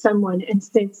baby with someone. And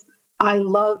since I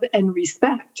love and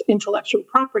respect intellectual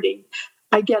property,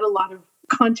 I get a lot of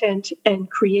content and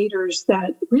creators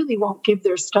that really won't give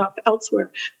their stuff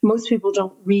elsewhere. Most people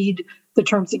don't read the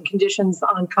terms and conditions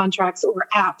on contracts or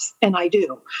apps, and I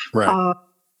do. Right.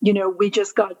 We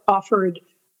just got offered,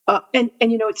 and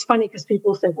it's funny because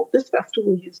people say, well, this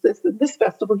festival used this and this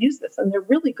festival used this, and they're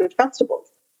really good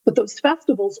festivals. But those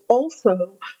festivals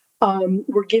also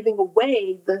were giving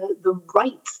away the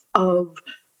rights of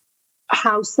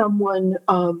how someone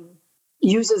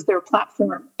uses their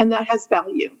platform, and that has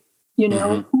value. You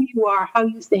know, who you are, how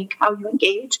you think, how you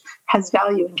engage has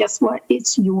value. And guess what?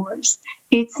 It's yours.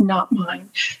 It's not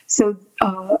mine. So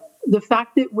the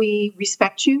fact that we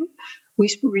respect you,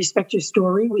 we respect your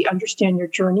story, we understand your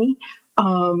journey.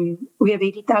 We have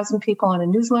 80,000 people on a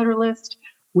newsletter list.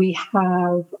 We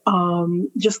have,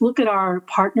 just look at our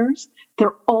partners.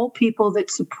 They're all people that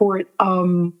support,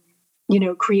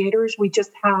 creators. We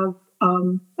just have,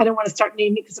 I don't want to start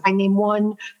naming, because if I name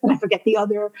one and I forget the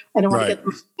other, I don't want to get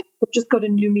them. Just go to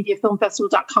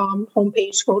newmediafilmfestival.com,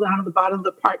 homepage, scroll down to the bottom of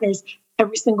the partners.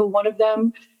 Every single one of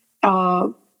them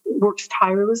works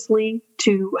tirelessly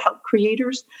to help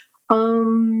creators.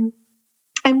 And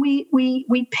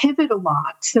we pivot a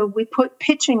lot. So we put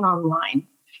pitching online.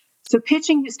 So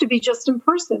pitching used to be just in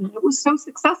person. It was so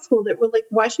successful that we're like,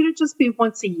 why should it just be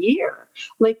once a year?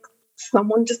 Like,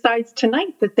 someone decides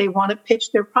tonight that they want to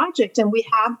pitch their project, and we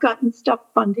have gotten stuff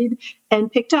funded and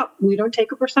picked up. We don't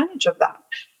take a percentage of that.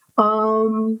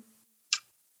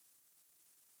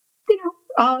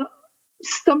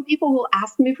 Some people will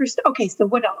ask me for stuff. Okay, so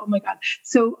what else? Oh my God.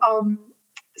 So I'm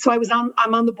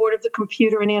on the board of the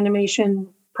computer and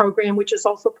animation program, which is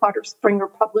also part of Springer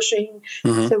Publishing.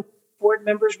 So board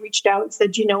members reached out and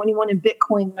said, do you know anyone in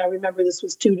Bitcoin? And I remember this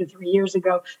was 2 to 3 years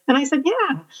ago. And I said,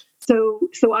 yeah. So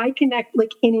I connect,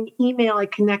 like in an email, I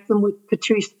connect them with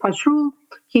Patrice Pachul.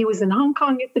 He was in Hong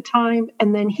Kong at the time.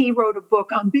 And then he wrote a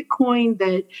book on Bitcoin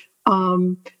that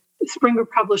Springer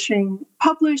Publishing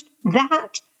published.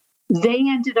 That they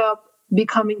ended up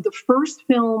becoming the first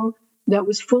film that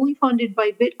was fully funded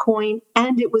by Bitcoin.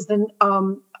 And it was an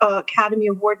Academy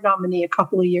Award nominee a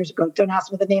couple of years ago. Don't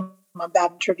ask me the name. I'm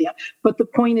bad in trivia. But the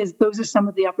point is, those are some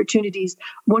of the opportunities.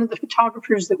 One of the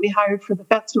photographers that we hired for the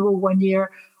festival one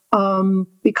year,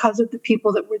 because of the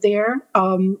people that were there,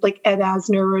 like Ed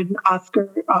Asner and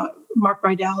Oscar, Mark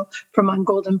Rydell from On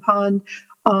Golden Pond,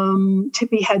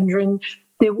 Tippi Hedren,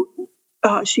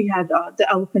 she had The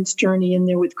Elephant's Journey in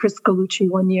there with Chris Gallucci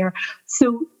one year.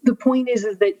 So the point is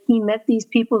that he met these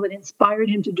people that inspired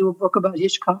him to do a book about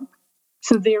Hitchcock.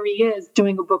 So there he is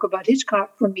doing a book about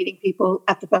Hitchcock from meeting people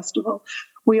at the festival.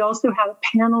 We also had a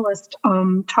panelist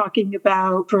talking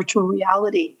about virtual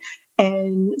reality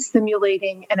and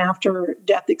simulating an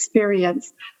after-death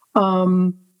experience.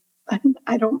 I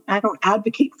don't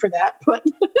advocate for that, but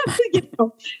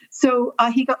So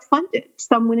he got funded.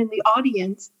 Someone in the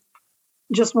audience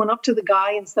just went up to the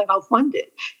guy and said, "I'll fund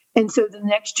it." And so the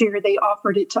next year they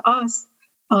offered it to us.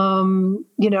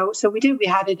 So we did. We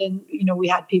had it, and we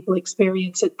had people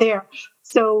experience it there.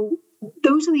 So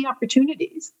those are the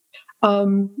opportunities.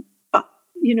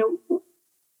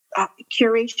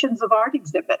 Curations of art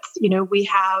exhibits. We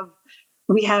have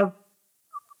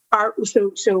art.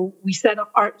 So we set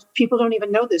up art. People don't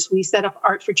even know this. We set up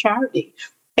art for charity,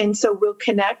 and so we'll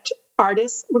connect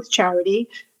artists with charity.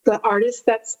 The artist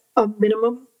sets a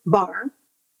minimum bar.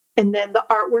 And then the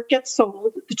artwork gets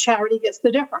sold, the charity gets the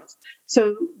difference.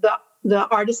 So the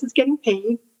artist is getting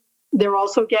paid. They're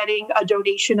also getting a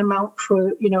donation amount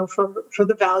for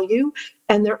the value,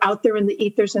 and they're out there in the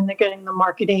ethers, and they're getting the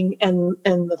marketing and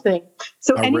the thing.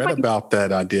 So I read about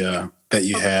that idea that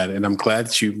you had, and I'm glad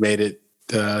that you made it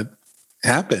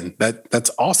happen.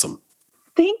 That's awesome.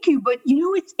 Thank you. But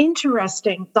it's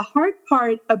interesting. The hard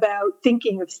part about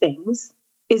thinking of things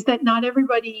is that not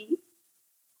everybody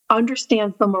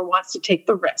understands them or wants to take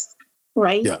the risk,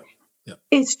 right? Yeah.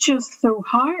 It's just so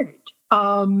hard.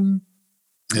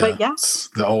 But yeah. It's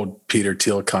the old Peter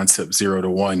Thiel concept, 0 to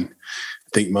 1. I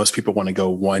think most people want to go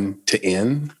 1 to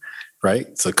N,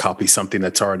 right? So copy something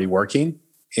that's already working.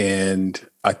 And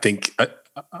I think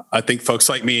folks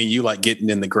like me and you like getting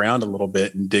in the ground a little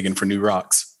bit and digging for new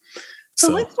rocks. So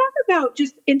let's talk about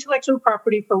just intellectual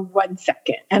property for 1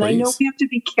 second. And please. I know we have to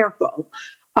be careful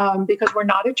because we're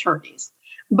not attorneys.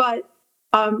 But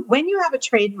when you have a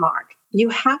trademark, you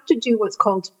have to do what's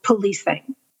called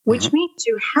policing, which means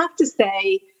you have to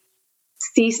say,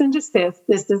 cease and desist,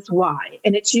 this is why.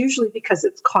 And it's usually because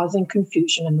it's causing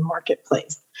confusion in the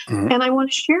marketplace. And I want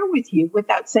to share with you,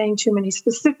 without saying too many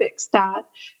specifics, that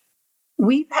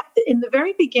in the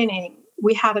very beginning,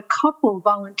 we had a couple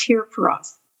volunteer for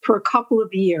us for a couple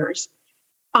of years.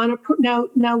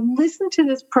 Now listen to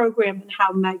this program and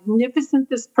how magnificent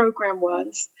this program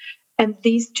was. And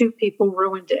these two people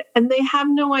ruined it. And they have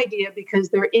no idea because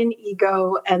they're in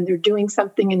ego and they're doing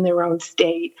something in their own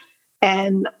state.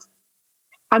 And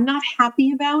I'm not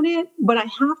happy about it, but I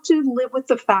have to live with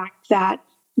the fact that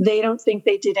they don't think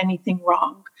they did anything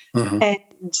wrong.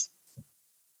 And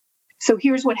so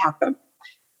here's what happened.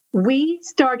 We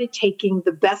started taking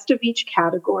the best of each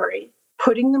category,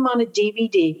 putting them on a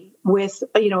DVD, with,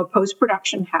 a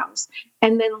post-production house,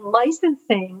 and then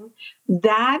licensing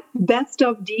that best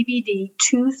of DVD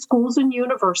to schools and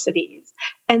universities,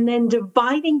 and then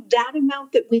dividing that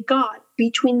amount that we got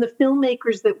between the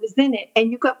filmmakers that was in it,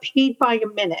 and you got paid by a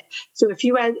minute. So if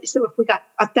we got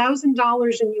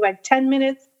 $1,000 and you had 10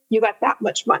 minutes, you got that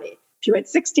much money. If you had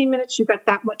 60 minutes, you got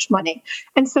that much money.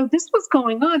 And so this was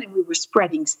going on, and we were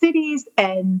spreading cities.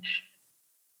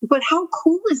 But how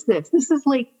cool is this? This is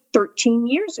like 13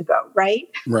 years ago, right?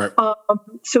 Right.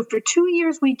 So for 2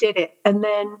 years we did it. And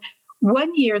then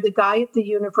 1 year, the guy at the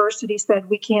university said,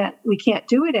 we can't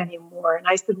do it anymore. And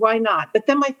I said, why not? But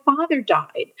then my father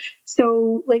died.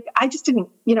 So I just didn't,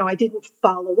 I didn't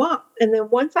follow up. And then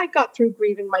once I got through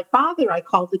grieving my father, I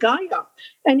called the guy up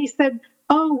and he said,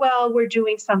 oh, well, we're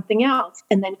doing something else.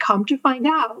 And then come to find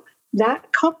out,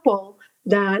 that couple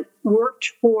that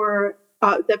worked for,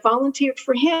 that volunteered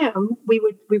for him, we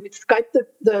would Skype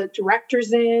the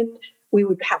directors in, we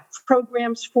would have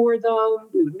programs for them,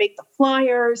 we would make the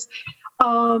flyers.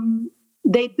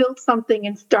 They built something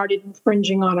and started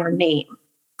infringing on our name.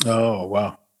 Oh,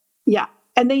 wow. Yeah.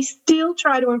 And they still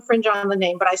try to infringe on the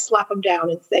name, but I slap them down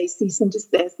and say, cease and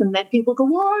desist. And then people go,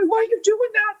 why are you doing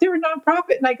that? They're a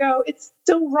nonprofit. And I go, it's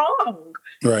still wrong.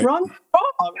 Right. Wrong.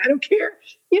 I don't care.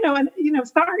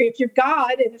 Sorry, if you're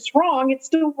God and it's wrong, it's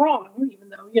still wrong, even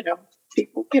though,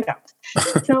 people,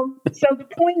 So the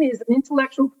point is, an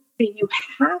intellectual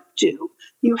property,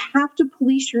 you have to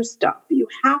police your stuff. You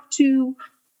have to,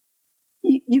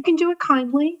 you can do it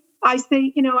kindly. I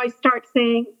say, I start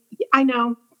saying, I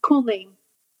know, cool name.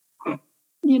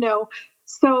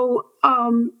 So,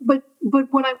 but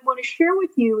what I want to share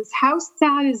with you is how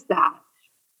sad is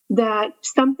that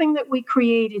something that we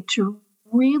created to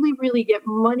really, really get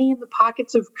money in the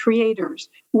pockets of creators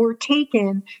were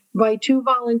taken by two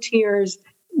volunteers,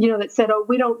 that said, oh,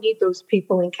 we don't need those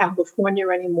people in California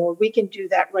anymore. We can do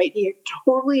that right here.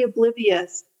 Totally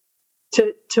oblivious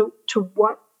to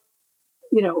what,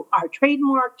 our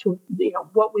trademark, to,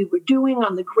 what we were doing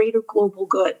on the greater global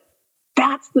good.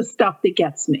 That's the stuff that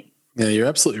gets me. Yeah, you're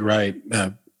absolutely right.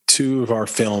 Two of our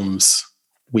films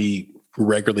we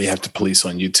regularly have to police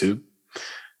on YouTube.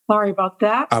 Sorry about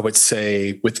that. I would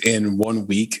say within 1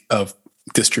 week of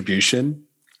distribution,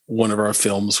 one of our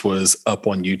films was up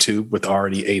on YouTube with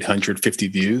already 850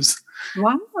 views.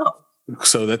 Wow.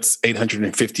 So that's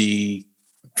 850,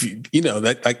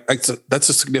 that's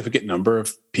a significant number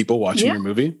of people watching your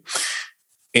movie.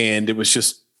 And it was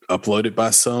just uploaded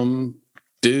by some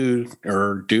dude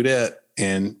or dudette,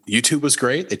 and YouTube was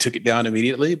great. They took it down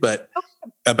immediately, but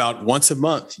about once a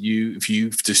month, if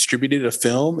you've distributed a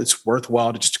film, it's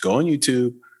worthwhile to just go on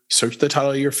YouTube, search the title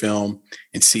of your film,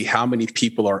 and see how many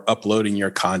people are uploading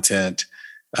your content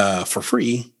for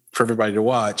free for everybody to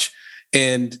watch.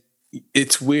 And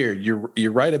it's weird.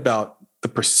 You're right about the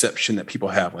perception that people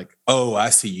have, like, oh, I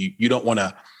see you. You don't want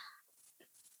to.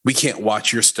 We can't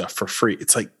watch your stuff for free.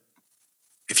 It's like,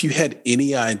 if you had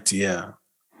any idea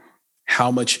how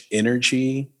much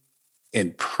energy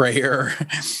and prayer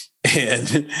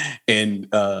and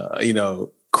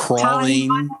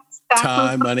crawling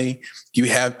time, money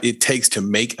it takes to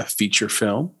make a feature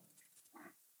film,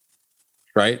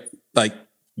 right? Like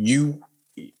you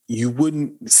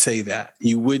wouldn't say that.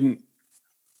 You wouldn't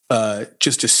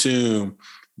just assume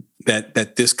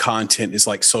that this content is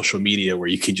like social media where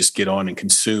you can just get on and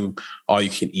consume all you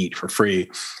can eat for free.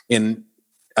 And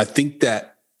I think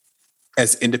that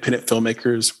as independent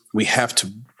filmmakers, we have to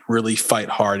really fight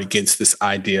hard against this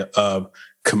idea of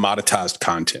commoditized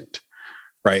content,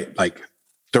 right? Like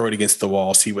throw it against the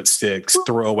wall, see what sticks,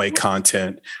 throw away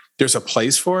content. There's a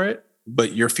place for it,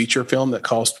 but your feature film that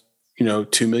costs,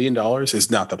 $2 million is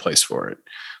not the place for it.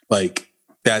 Like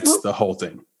that's the whole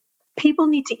thing. People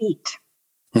need to eat.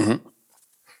 Mm-hmm.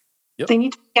 Yep. They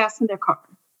need to put gas in their car.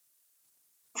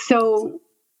 So,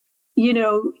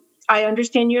 I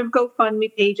understand you have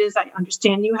GoFundMe pages. I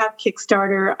understand you have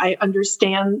Kickstarter. I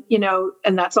understand,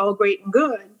 and that's all great and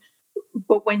good.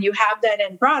 But when you have that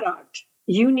end product,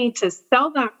 you need to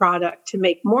sell that product to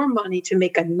make more money, to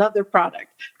make another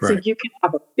product, so you can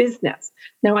have a business.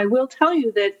 Now, I will tell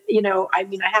you that,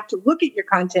 I have to look at your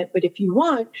content, but if you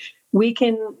want, we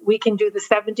can do the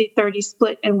 70-30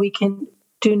 split, and we can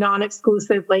do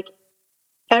non-exclusive, like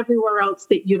everywhere else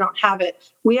that you don't have it.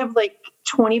 We have like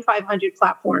 2,500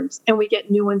 platforms, and we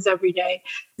get new ones every day.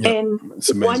 Yep, and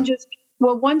one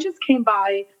just came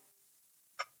by,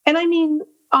 and I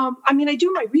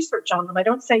do my research on them. I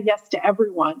don't say yes to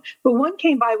everyone, but one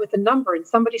came by with a number, and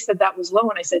somebody said that was low,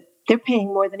 and I said, they're paying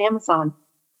more than Amazon.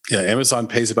 Yeah, Amazon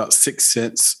pays about 6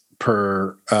 cents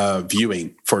per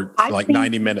viewing for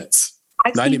 90 minutes.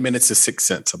 90 minutes is 6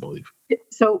 cents, I believe.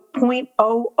 so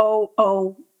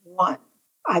 0.0001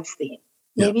 I've seen.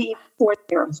 Maybe even 4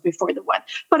 zeros before the one.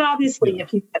 But obviously,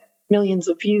 if you get millions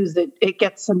of views, it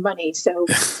gets some money. So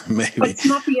maybe. But it's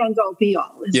not the end all be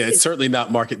all. It's certainly not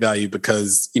market value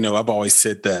because, I've always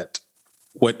said that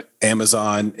what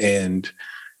Amazon and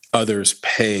others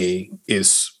pay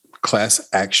is class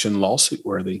action lawsuit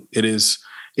worthy. It is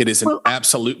an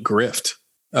absolute grift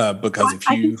because if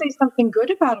you... I can say something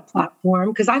good about a platform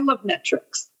because I love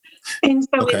metrics. And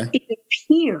so it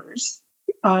appears,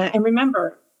 and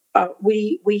remember,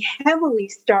 we heavily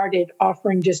started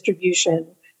offering distribution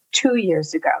 2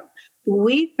 years ago.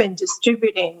 We've been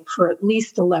distributing for at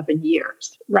least 11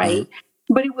 years, right?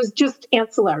 Mm-hmm. But it was just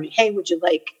ancillary. Hey, would you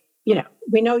like, we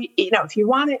know, if you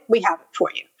want it, we have it for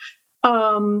you.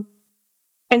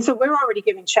 And so we're already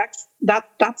giving checks.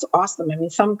 That's awesome. I mean,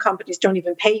 some companies don't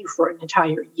even pay you for an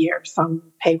entire year.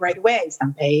 Some pay right away.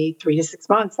 Some pay 3 to 6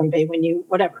 months. Some pay when you,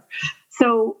 whatever.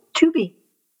 So Tubi.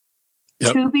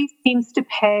 Yep. Tubi seems to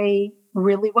pay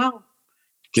really well.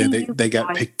 Yeah, they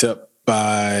got picked up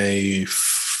by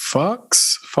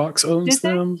Fox. Fox owns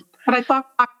them. But I thought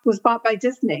Fox was bought by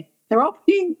Disney. They're all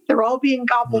being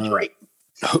gobbled right.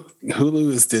 Hulu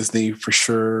is Disney for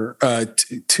sure.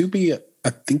 Tubi, I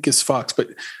think, is Fox, but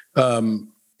I'll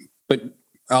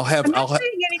have. I'm not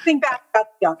saying anything bad about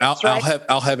the others, right?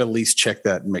 I'll have at least check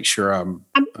that and make sure I'm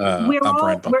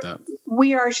right about that.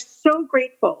 We are so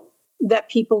grateful that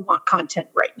people want content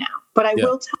right now. But I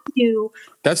will tell you,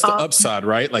 that's the upside,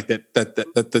 right? Like that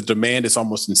the demand is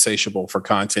almost insatiable for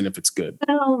content if it's good.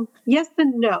 Well, yes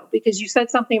and no, because you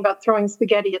said something about throwing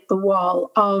spaghetti at the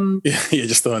wall.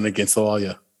 Just throwing it against the wall.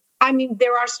 Yeah. I mean,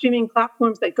 there are streaming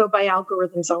platforms that go by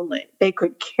algorithms only. They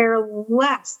could care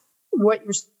less what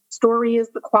your story is,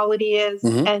 the quality is,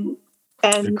 and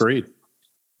agreed.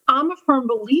 I'm a firm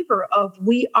believer of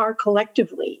we are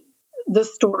collectively the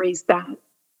stories that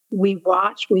we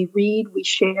watch, we read, we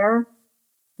share,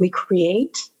 we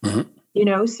create. So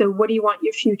what do you want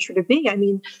your future to be? I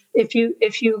mean, if you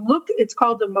look, it's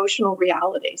called emotional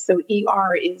reality. So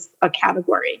ER is a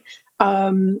category,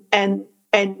 and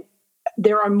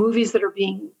there are movies that are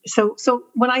being so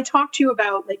when I talk to you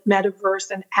about like metaverse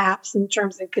and apps and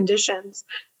terms and conditions,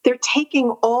 they're taking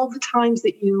all the times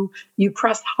that you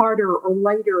press harder or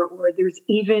lighter, or there's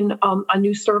even a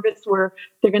new service where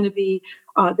they're going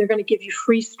to give you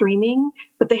free streaming,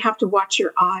 but they have to watch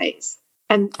your eyes.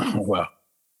 And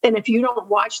and if you don't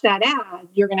watch that ad,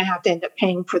 you're going to have to end up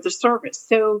paying for the service.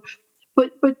 So,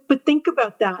 but think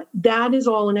about that. That is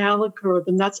all an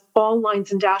algorithm. That's all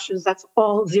lines and dashes. That's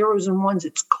all zeros and ones.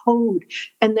 It's code.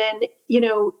 And then,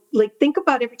 think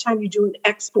about every time you do an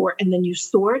export and then you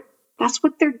sort. That's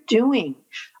what they're doing.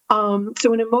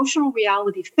 So an emotional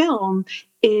reality film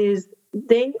is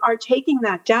they are taking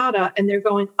that data and they're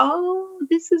going, oh,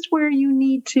 this is where you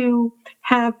need to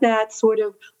have that sort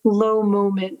of low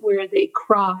moment where they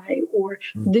cry, or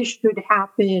this should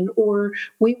happen, or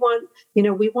we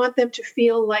want them to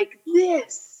feel like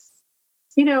this,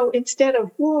 instead of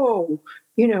whoa,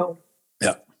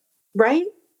 Yeah. Right?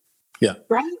 Yeah.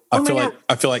 Right?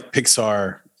 I feel like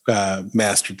Pixar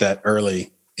mastered that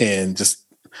early, and just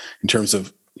in terms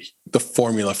of the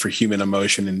formula for human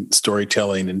emotion and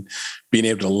storytelling and being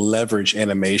able to leverage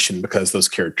animation because those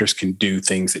characters can do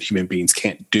things that human beings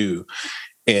can't do,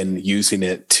 and using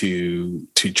it to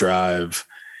drive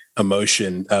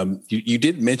emotion. You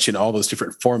did mention all those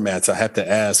different formats. I have to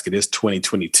ask, it is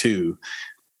 2022.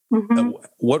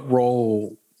 What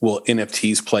role will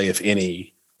NFTs play, if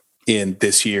any, in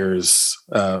this year's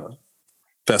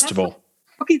festival?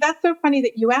 Okay, that's so funny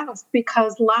that you asked,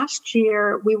 because last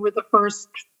year we were the first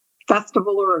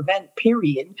festival or event,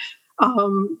 period,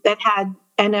 that had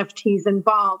NFTs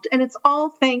involved. And it's all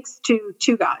thanks to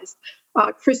two guys,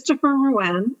 Christopher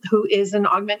Ruan, who is an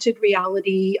augmented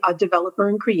reality developer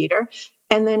and creator,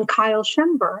 and then Kyle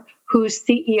Schember, who's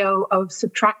CEO of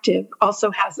Subtractive, also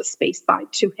has a space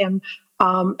side to him,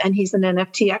 and he's an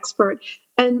NFT expert.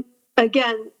 And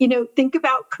again, think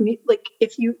about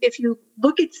if you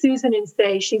look at Susan and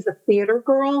say she's a theater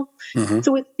girl.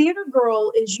 So a theater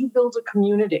girl is you build a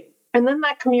community, and then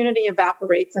that community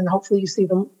evaporates, and hopefully you see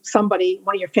one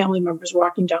of your family members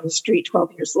walking down the street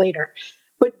 12 years later.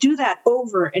 But do that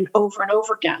over and over and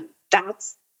over again.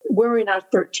 We're in our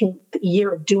 13th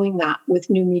year of doing that with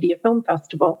New Media Film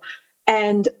Festival.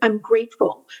 And I'm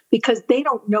grateful because they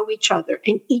don't know each other.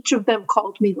 And each of them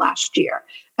called me last year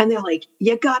and they're like,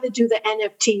 you got to do the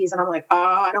NFTs. And I'm like, oh,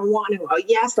 I don't want to. Oh,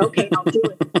 yes. Okay, I'll do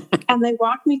it. And they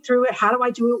walked me through it. How do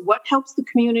I do it? What helps the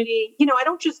community? I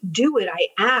don't just do it. I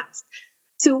ask.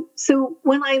 So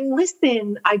when I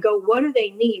listen, I go, what do they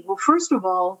need? Well, first of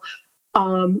all,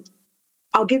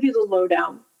 I'll give you the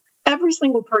lowdown. Every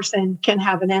single person can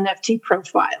have an NFT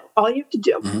profile. All you have to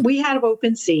do, we have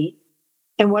OpenSea.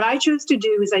 And what I chose to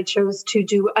do is I chose to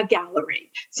do a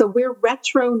gallery. So we're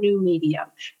retro new media.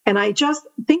 And I just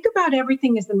think about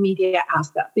everything as a media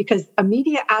asset, because a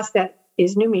media asset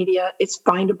is new media. It's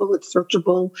findable, it's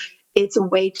searchable. It's a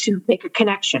way to make a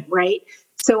connection, right?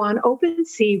 So on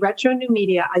OpenSea, Retro New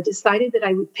Media, I decided that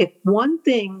I would pick one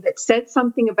thing that said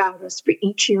something about us for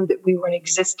each year that we were in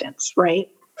existence, right?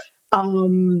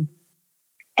 Now,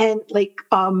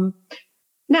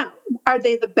 are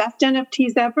they the best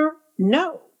NFTs ever?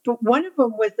 No, but one of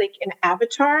them was like an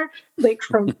avatar, like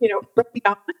from, early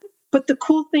on. But the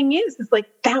cool thing is like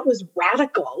that was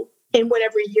radical in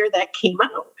whatever year that came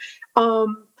out.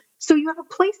 So you have a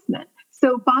placement.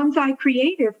 So Bonsai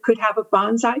Creative could have a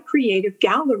Bonsai Creative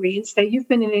gallery and say you've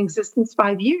been in existence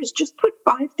 5 years, just put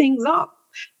 5 things up.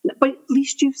 But at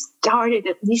least you've started,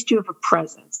 at least you have a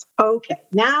presence. Okay,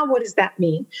 now what does that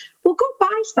mean? Well, go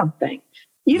buy something.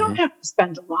 You don't have to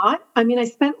spend a lot. I mean, I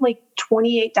spent like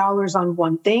 $28 on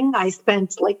one thing. I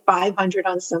spent like $500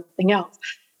 on something else.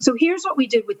 So here's what we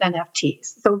did with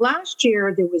NFTs. So last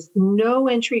year, there was no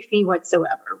entry fee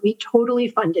whatsoever. We totally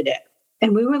funded it.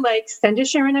 And we were like, send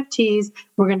us your NFTs.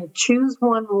 We're going to choose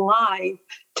one live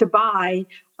to buy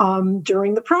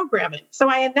during the programming. So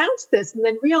I announced this and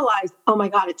then realized, oh my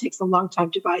God, it takes a long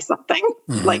time to buy something.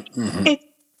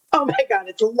 Oh my God,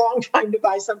 it's a long time to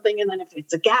buy something. And then if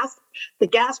it's the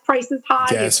gas price is high.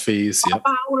 Gas fees, off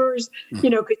hours,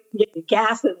 could get the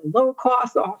gas at a low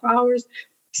cost, off hours.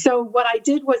 So what I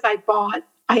did was I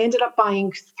ended up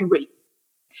buying 3.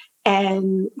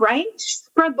 And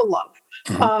spread the love.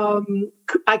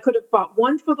 I could have bought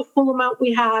 1 for the full amount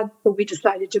we had, but we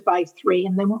decided to buy 3.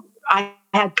 And then I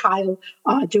had Kyle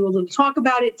do a little talk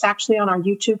about it. It's actually on our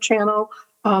YouTube channel,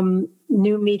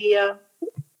 New Media.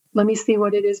 Let me see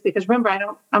what it is, because remember,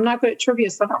 I'm not good at trivia,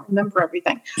 so I don't remember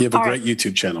everything. You have a great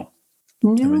YouTube channel.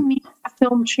 Media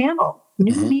Film Channel.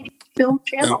 New Media Film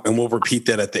Channel. And we'll repeat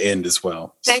that at the end as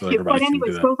well. Thank you. But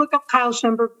anyways, go look up Kyle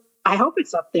Schember. I hope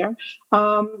it's up there.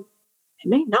 It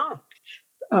may not,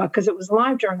 because it was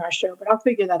live during our show, but I'll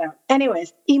figure that out.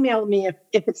 Anyways, email me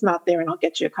if it's not there and I'll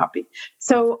get you a copy.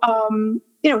 So,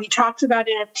 he talks about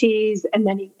NFTs and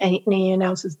then he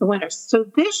announces the winners. So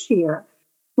this year,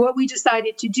 what we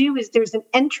decided to do is there's an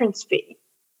entrance fee,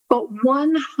 but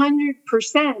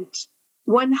 100%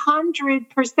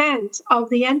 of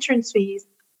the entrance fees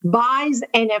buys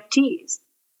NFTs.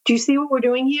 Do you see what we're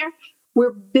doing here?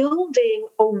 We're building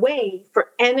a way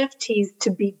for NFTs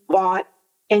to be bought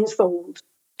and sold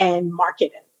and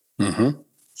marketed.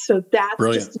 So that's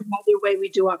just another way we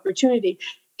do opportunity.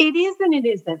 It is and it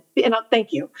isn't. And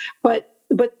thank you. But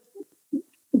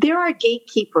there are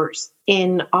gatekeepers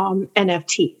in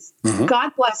NFTs.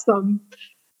 God bless them.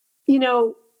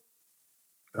 I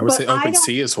would say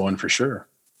OpenSea is one for sure.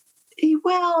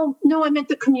 Well, no, I meant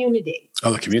the community.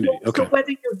 Oh, the community. Okay. So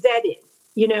whether you're vetted.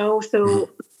 So.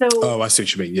 Oh, I see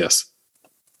what you mean. Yes.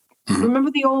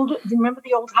 Remember the old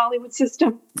Hollywood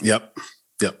system? Yep.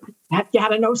 You had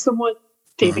to know someone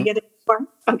to even get it for.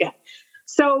 Okay.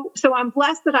 So I'm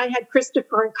blessed that I had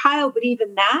Christopher and Kyle, but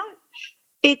even that,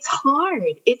 it's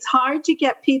hard. It's hard to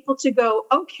get people to go,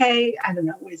 okay, I don't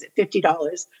know, what is it,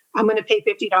 $50? I'm going to pay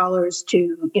 $50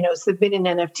 to, submit an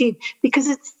NFT, because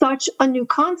it's such a new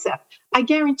concept. I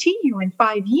guarantee you in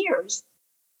 5 years,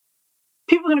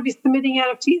 people are going to be submitting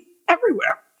NFTs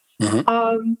everywhere.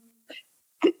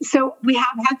 So we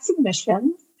have had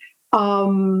submissions.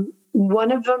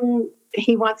 One of them,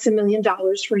 he wants $1 million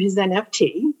for his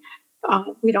NFT.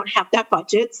 We don't have that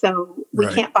budget, so we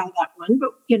can't buy that one.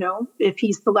 But, if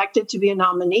he's selected to be a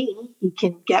nominee, he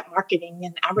can get marketing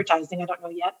and advertising. I don't know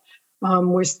yet.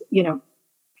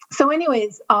 So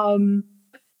anyways,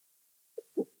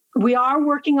 we are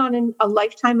working on a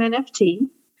lifetime NFT.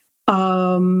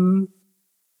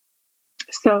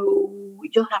 So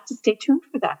you'll have to stay tuned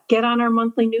for that. Get on our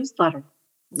monthly newsletter.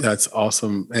 That's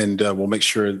awesome. And we'll make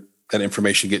sure that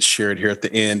information gets shared here at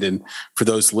the end. And for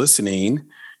those listening,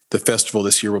 the festival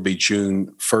this year will be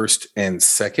June 1st and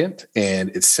 2nd. And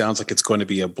it sounds like it's going to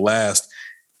be a blast.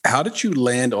 How did you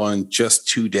land on just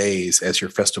 2 days as your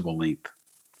festival length?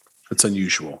 That's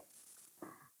unusual.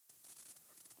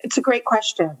 It's a great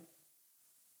question.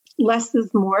 Less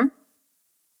is more.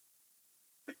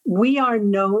 We are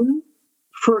known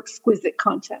for exquisite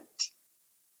content.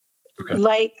 Okay.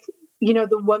 Like,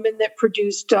 the woman that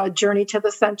produced Journey to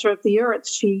the Center of the Earth,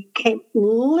 she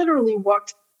literally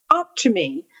walked up to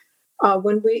me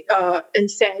when we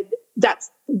and said, that's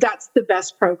the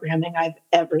best programming I've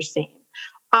ever seen.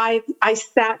 I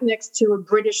sat next to a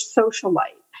British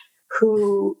socialite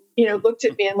who looked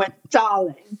at me and went,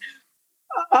 darling,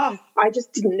 I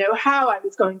just didn't know how I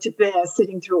was going to bear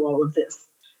sitting through all of this.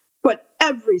 But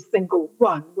every single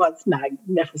one was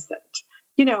magnificent,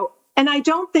 and I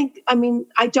don't think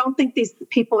these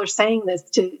people are saying this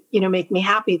to, make me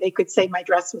happy. They could say my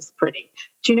dress was pretty.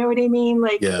 Do you know what I mean?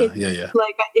 Like, yeah.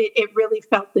 Like it really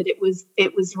felt that it was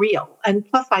real. And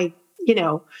plus I'll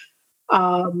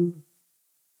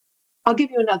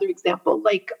give you another example.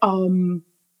 Like,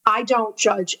 I don't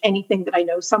judge anything that I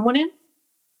know someone in.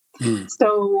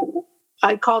 So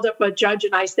I called up a judge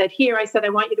and I said, I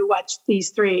want you to watch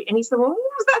these 3. And he said, well, what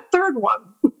was that third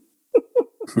one?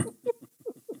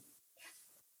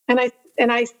 Because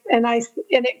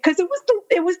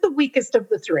it was the weakest of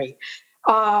the 3.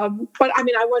 But I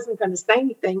mean, I wasn't going to say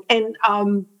anything. And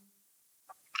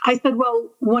I said, well,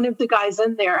 one of the guys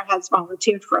in there has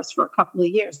volunteered for us for a couple of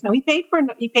years. Now he paid for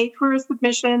his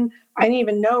submission. I didn't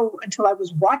even know until I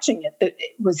was watching it that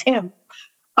it was him.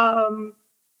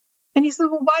 And he said,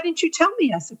 well, why didn't you tell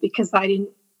me? I said, because I didn't,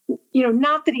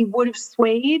 not that he would have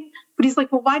swayed, but he's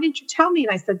like, well, why didn't you tell me?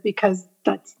 And I said, because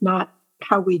that's not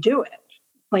how we do it.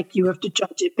 Like, you have to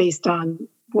judge it based on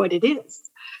what it is.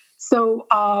 So,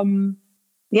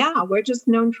 we're just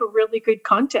known for really good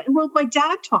content. Well, my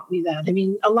dad taught me that. I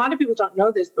mean, a lot of people don't know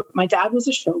this, but my dad was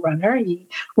a showrunner. He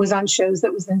was on shows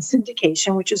that was in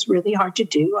syndication, which is really hard to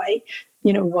do. I,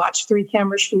 watched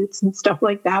 3-camera shoots and stuff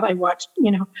like that. I watched,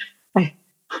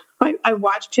 I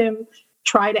watched him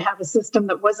try to have a system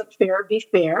that wasn't fair be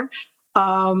fair.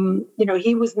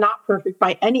 He was not perfect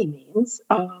by any means,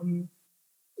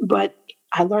 but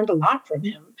I learned a lot from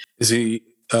him. Is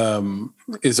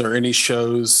there any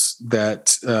shows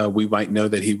that we might know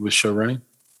that he was show running?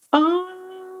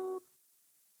 I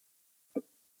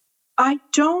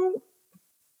don't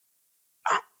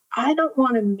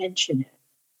want to mention it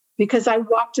because I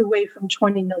walked away from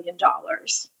 $20 million.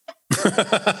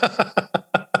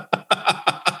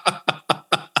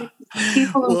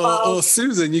 Well,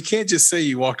 Susan, you can't just say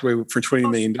you walked away for $20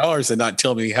 million and not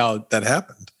tell me how that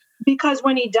happened. Because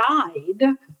when he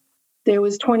died, there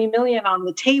was $20 million on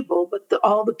the table, but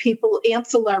all the people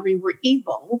ancillary were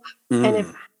evil. And if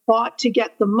I fought to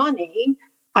get the money,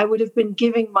 I would have been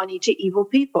giving money to evil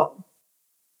people.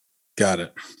 Got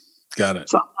it.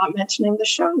 So I'm not mentioning the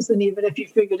shows. And even if you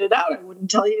figured it out, I wouldn't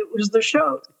tell you it was the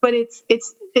shows. But it's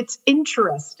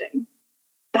interesting.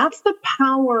 That's the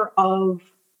power of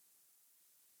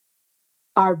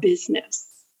our business.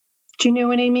 Do you know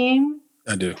what I mean?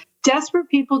 I do. Desperate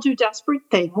people do desperate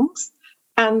things,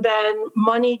 and then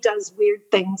money does weird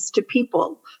things to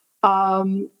people.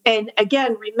 And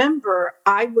again, remember,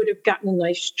 I would have gotten a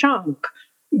nice chunk,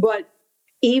 but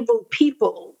evil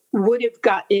people would have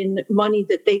gotten money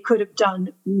that they could have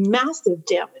done massive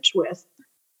damage with.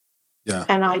 Yeah.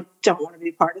 And I don't want to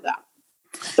be part of that.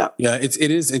 So. Yeah, it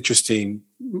is interesting.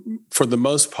 For the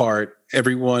most part,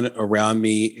 everyone around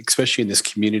me, especially in this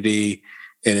community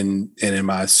and in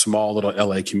my small little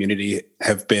LA community,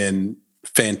 have been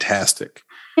fantastic.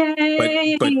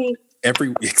 Yay. But every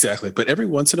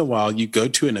once in a while, you go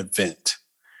to an event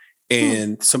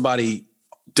and somebody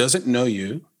doesn't know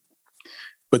you,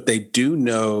 but they do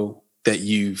know that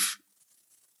you've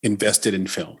invested in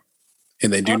film.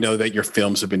 And they do know that your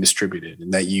films have been distributed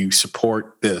and that you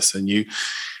support this and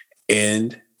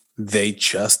they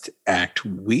just act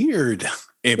weird.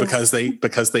 And because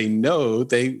they know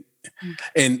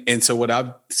and so what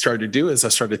I've started to do is I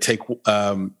started to take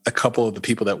a couple of the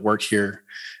people that work here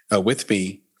with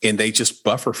me, and they just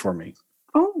buffer for me.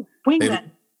 Oh,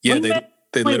 wingmen.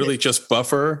 They literally just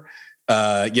buffer.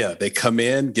 They come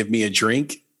in, give me a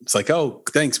drink. It's like, oh,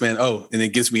 thanks, man. Oh, and it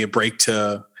gives me a break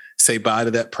to say bye to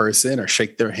that person or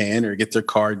shake their hand or get their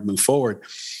card, move forward.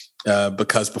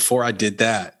 Because before I did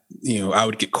that, I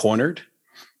would get cornered,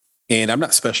 and I'm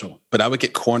not special, but I would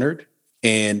get cornered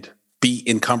and be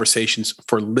in conversations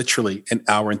for literally an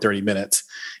hour and 30 minutes.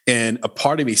 And a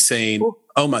part of me saying,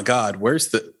 oh my God, where's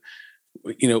the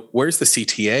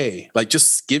CTA? Like,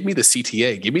 just give me the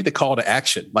CTA, give me the call to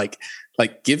action. Like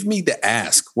give me the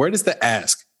ask. Where does the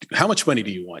ask? How much money do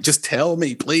you want? Just tell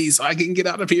me, please, so I can get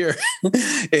out of here.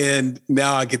 And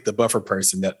now I get the buffer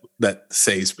person that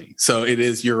saves me. So it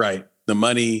is, you're right. The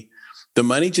money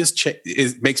just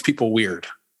makes people weird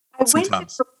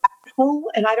sometimes.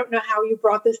 And I don't know how you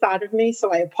brought this out of me,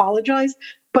 so I apologize.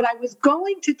 But I was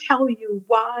going to tell you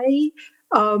why.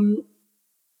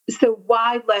 So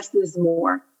why less is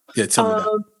more? Yeah, tell me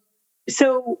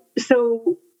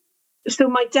that. So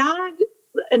my dad,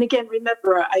 and again,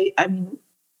 remember, I mean,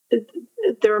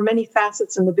 there are many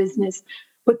facets in the business,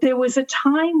 but there was a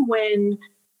time when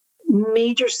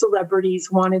major celebrities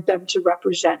wanted them to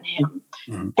represent him.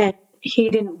 Mm-hmm. And he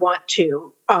didn't want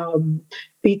to,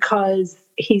 because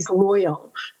he's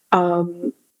loyal,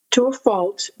 to a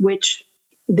fault, which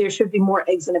there should be more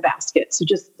eggs in a basket. So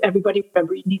just everybody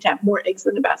remember, you need to have more eggs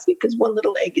in a basket, because one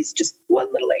little egg is just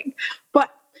one little egg. But,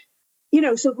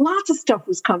 so lots of stuff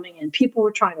was coming in. People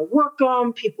were trying to work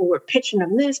him. People were pitching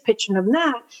him this, pitching him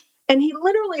that. And he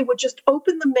literally would just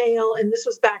open the mail, and this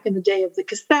was back in the day of the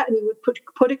cassette, and he would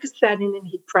put a cassette in and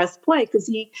he'd press play, because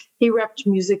he repped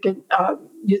music, and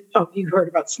you heard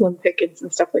about Slim Pickens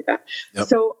and stuff like that. Yep.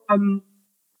 So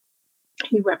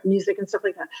he repped music and stuff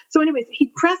like that. So anyways,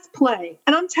 he'd press play,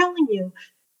 and I'm telling you,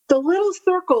 the little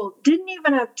circle didn't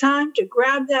even have time to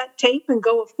grab that tape and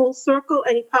go a full circle,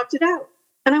 and he popped it out.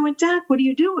 And I went, Dad, what are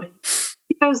you doing?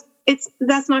 He goes,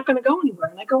 that's not going to go anywhere.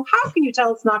 And I go, how can you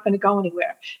tell it's not going to go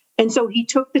anywhere? And so he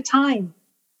took the time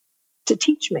to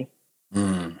teach me.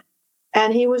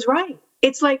 And he was right.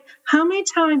 It's like, how many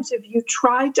times have you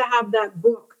tried to have that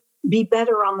book be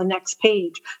better on the next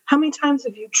page? How many times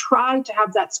have you tried to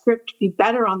have that script be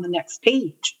better on the next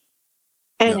page?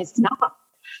 And it's not.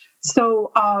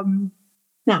 So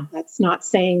now that's not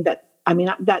saying that,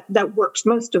 that works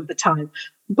most of the time.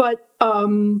 But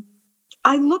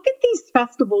I look at these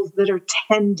festivals that are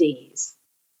 10 days,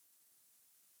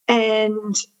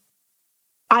 and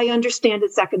I understand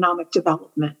it's economic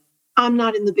development. I'm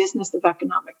not in the business of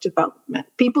economic development.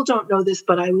 People don't know this,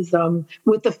 but I was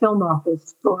with the film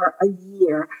office for a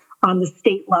year on the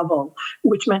state level,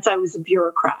 which meant I was a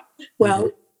bureaucrat.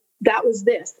 Well, that was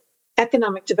this.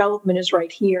 Economic development is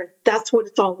right here. That's what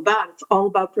it's all about. It's all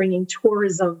about bringing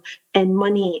tourism and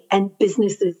money and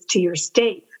businesses to your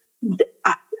state.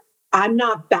 I'm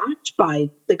not backed by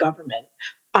the government.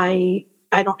 I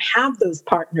don't have those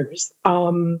partners.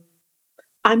 I'm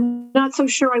not so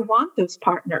sure I want those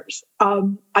partners.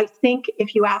 I think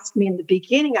if you asked me in the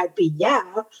beginning, I'd be,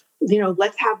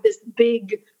 let's have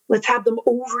them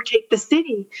overtake the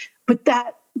city.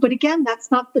 But again,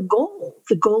 that's not the goal.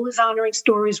 The goal is honoring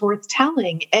stories worth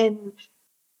telling. And,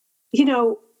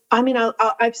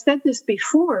 I've said this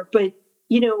before, but,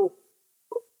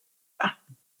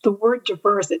 the word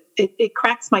diverse, it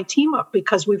cracks my team up,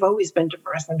 because we've always been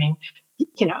diverse.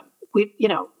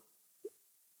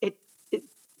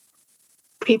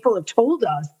 People have told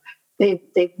us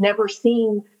they've never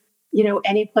seen,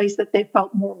 any place that they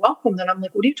felt more welcome. And I'm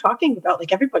like, what are you talking about?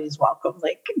 Like, everybody's welcome.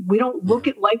 Like, we don't look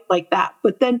at life like that.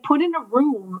 But then put in a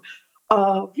room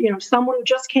of, someone who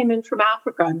just came in from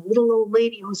Africa, and a little old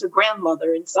lady who's a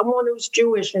grandmother, and someone who's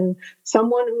Jewish, and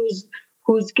someone who's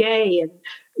gay, and,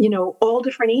 all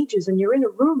different ages. And you're in a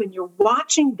room and you're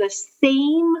watching the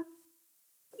same,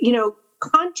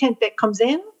 content that comes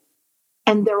in,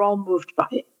 and they're all moved by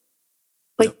it.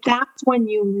 Like, that's when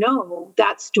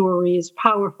that story is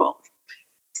powerful.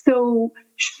 So,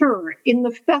 sure, in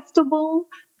the festival,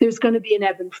 there's going to be an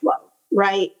ebb and flow,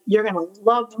 right? You're going to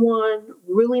love one,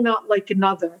 really not like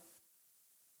another,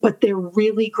 but they're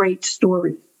really great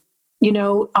stories. We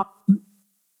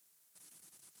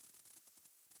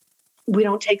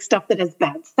don't take stuff that has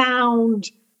bad sound,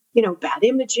 bad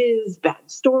images, bad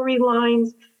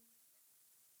storylines.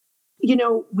 We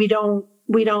don't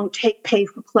take pay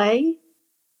for play.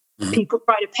 People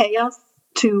try to pay us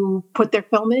to put their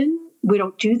film in. We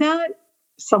don't do that.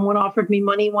 Someone offered me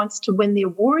money once to win the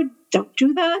award. Don't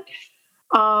do that.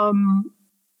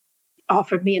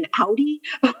 Offered me an Audi,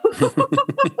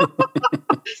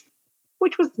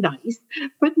 which was nice,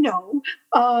 but no.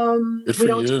 Good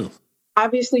for you.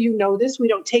 Obviously, this. We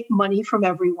don't take money from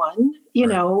everyone,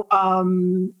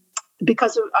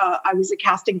 because I was a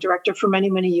casting director for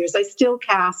many, many years. I still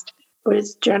cast, but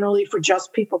it's generally for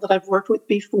just people that I've worked with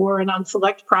before and on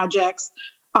select projects.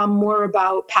 I'm more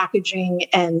about packaging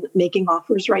and making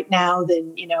offers right now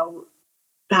than,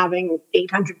 having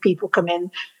 800 people come in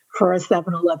for a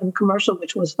 7-Eleven commercial,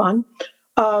 which was fun.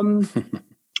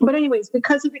 But anyways,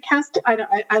 because of the cast,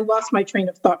 I lost my train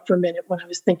of thought for a minute when I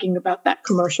was thinking about that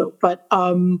commercial. But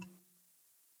I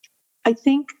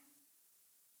think,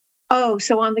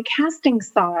 so on the casting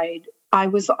side, I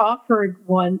was offered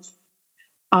once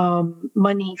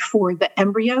money for the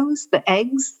embryos, the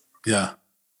eggs. Yeah.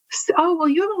 So,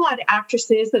 you have a lot of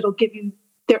actresses that'll give you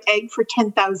their egg for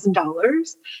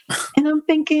 $10,000. And I'm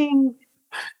thinking,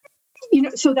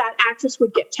 so that actress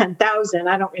would get $10,000.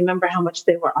 I don't remember how much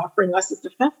they were offering us at the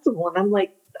festival. And I'm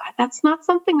like, that's not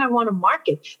something I want to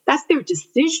market. That's their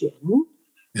decision.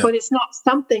 Yeah. But it's not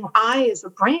something I, as a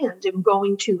brand, am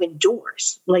going to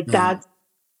endorse. Like, that's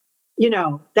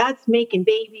making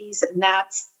babies, and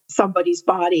that's somebody's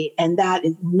body, and that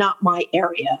is not my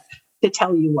area to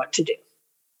tell you what to do.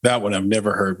 That one I've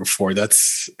never heard before.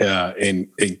 That's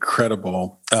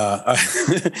incredible.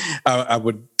 I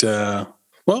would.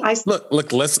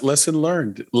 Look. Lesson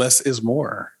learned. Less is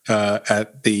more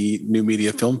at the New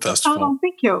Media Film Festival. Oh,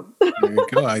 thank you. There you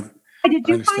go. I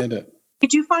understand it.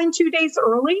 Did you find 2 days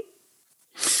early?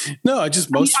 No,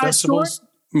 most festivals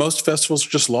are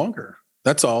just longer.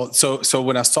 That's all. So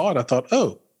when I saw it, I thought,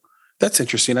 oh, that's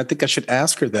interesting. I think I should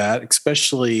ask her that,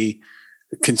 especially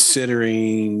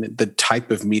considering the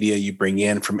type of media you bring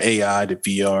in, from AI to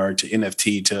VR to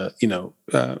NFT to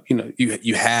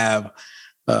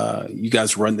you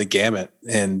guys run the gamut,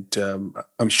 and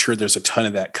I'm sure there's a ton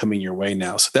of that coming your way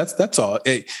now. So that's all.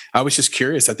 I was just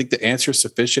curious. I think the answer is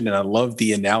sufficient, and I love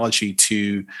the analogy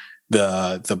to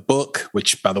the book,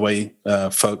 which, by the way,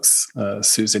 folks,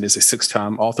 Susan is a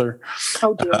 6-time author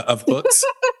of books,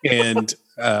 and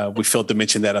we failed to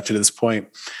mention that up to this point.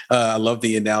 I love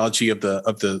the analogy of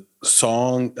the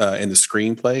song and the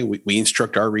screenplay. We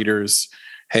instruct our readers,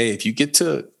 hey, if you get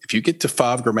to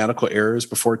 5 grammatical errors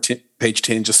before page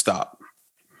 10, just stop.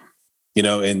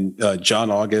 And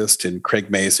John August and Craig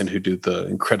Mason, who do the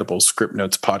incredible Script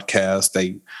Notes podcast,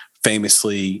 they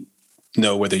famously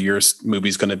know whether your movie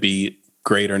is going to be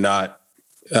great or not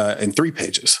in 3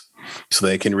 pages. So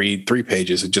they can read 3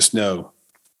 pages and just know,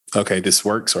 okay, this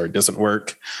works or it doesn't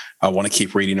work. I want to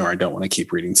keep reading or I don't want to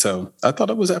keep reading. So I thought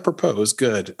it was apropos. It was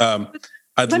good.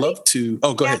 I'd love to.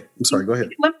 Oh, go ahead. I'm sorry. Go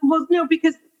ahead. Well, no,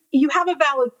 because you have a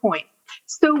valid point.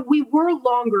 So we were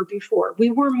longer before.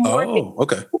 We were more. Oh,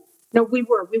 okay. No, we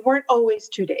were. We weren't always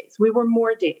 2 days. We were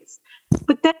more days.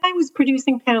 But then I was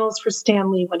producing panels for Stan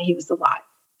Lee when he was alive.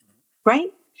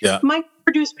 Right? Yeah. Am I going to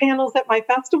produce panels at my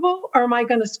festival, or am I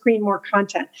going to screen more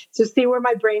content? So see where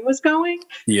my brain was going?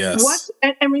 Yes.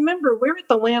 And remember, we're at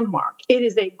the Landmark. It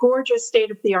is a gorgeous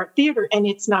state-of-the-art theater, and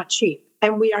it's not cheap.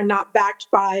 And we are not backed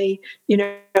by,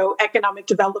 economic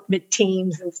development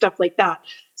teams and stuff like that.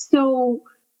 So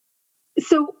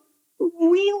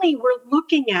really, we're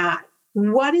looking at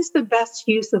what is the best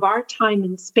use of our time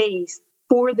and space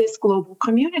for this global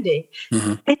community.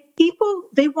 Mm-hmm. And people,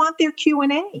 they want their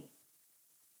Q&A.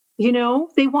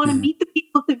 They want to meet the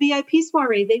people at the VIP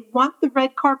soiree. They want the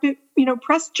red carpet,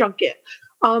 press junket.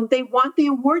 They want the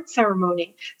award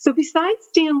ceremony. So besides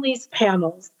Stan Lee's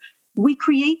panels, we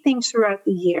create things throughout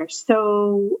the year.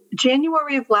 So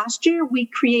January of last year, we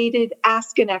created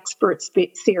Ask an Expert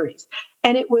series.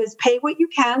 And it was pay what you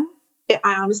can. It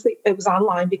was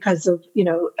online because of,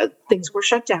 things were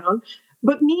shut down.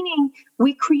 But meaning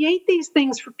we create these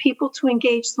things for people to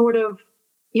engage sort of,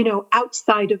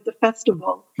 outside of the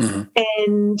festival. Mm-hmm.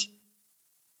 And,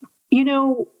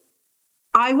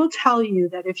 I will tell you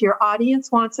that if your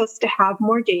audience wants us to have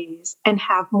more days and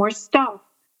have more stuff,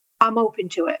 I'm open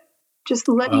to it. Just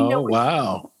let me know.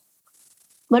 Wow.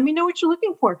 Let me know what you're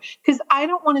looking for, because I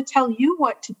don't want to tell you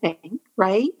what to think,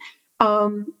 right?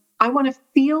 I want to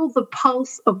feel the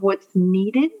pulse of what's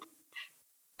needed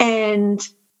and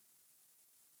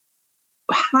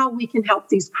how we can help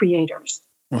these creators.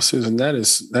 Well, Susan, that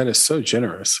is so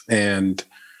generous, and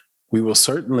we will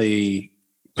certainly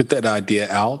put that idea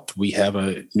out. We have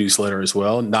a newsletter as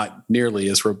well, not nearly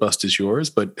as robust as yours,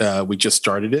 but we just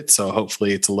started it, so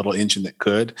hopefully it's a little engine that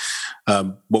could.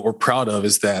 What we're proud of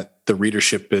is that the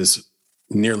readership is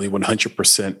nearly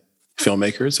 100%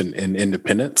 filmmakers and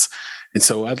independents, and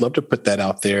so I'd love to put that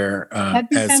out there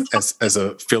as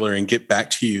a filler and get back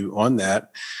to you on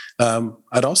that.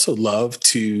 I'd also love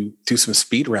to do some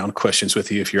speed round questions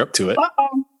with you if you're up to it.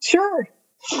 Sure.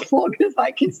 As long as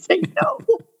I can say no.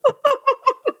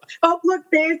 Oh, look,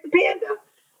 there's the panda.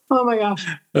 Oh, my gosh.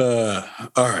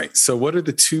 All right. So what are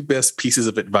the 2 best pieces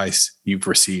of advice you've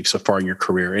received so far in your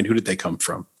career, and who did they come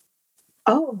from?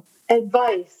 Oh,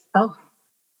 advice. Oh,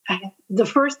 the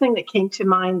first thing that came to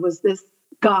mind was this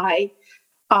guy.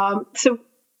 So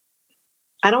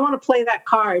I don't want to play that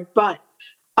card, but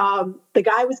the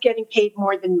guy was getting paid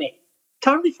more than me.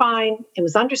 Totally fine. It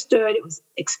was understood. It was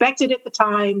expected at the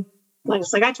time.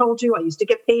 Like I told you, I used to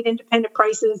get paid independent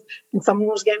prices, and someone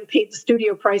was getting paid the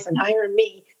studio price and hiring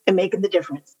me and making the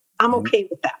difference. I'm okay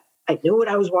with that. I knew what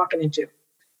I was walking into.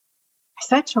 I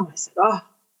said to him,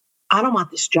 I don't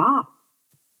want this job.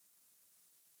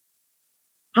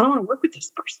 I don't want to work with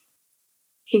this person.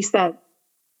 He said,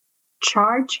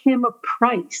 charge him a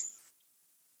price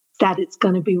that it's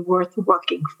going to be worth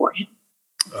working for him.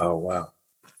 Oh, wow.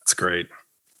 That's great.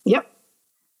 Yep.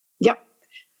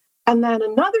 And then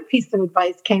another piece of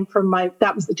advice came from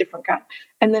that was a different guy.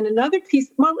 And then another piece,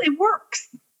 well, it works.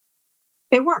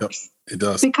 It works. Yep, it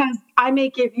does. Because I may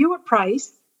give you a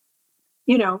price,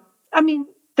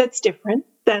 that's different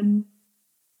than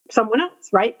someone else,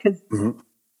 right?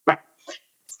 Right.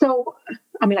 So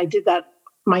I did that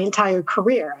my entire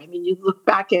career. I mean, you look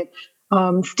back at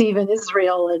Steven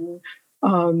Israel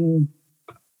and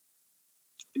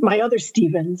my other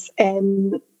Stevens,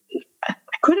 and I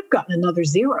could have gotten another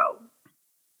 0,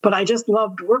 but I just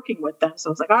loved working with them. So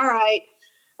I was like, all right.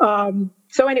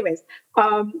 So anyways,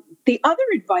 the other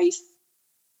advice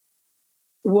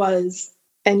was,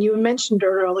 and you mentioned it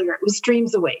earlier, it was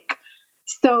Dreams Awake.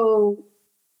 So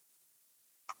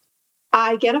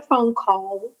I get a phone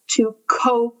call to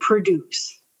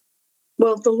co-produce.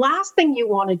 Well, the last thing you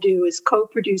want to do is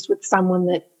co-produce with someone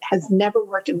that has never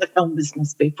worked in the film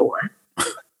business before.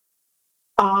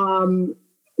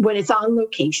 When it's on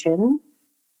location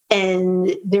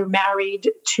and they're married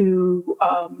to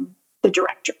the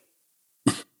director,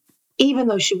 even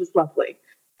though she was lovely.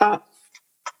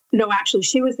 No, actually,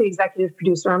 she was the executive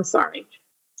producer. I'm sorry.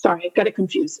 I got it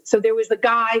confused. So there was a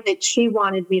guy that she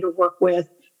wanted me to work with.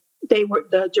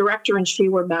 The director and she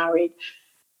were married.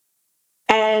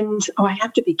 And, I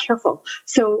have to be careful.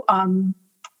 So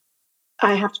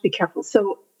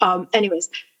anyways,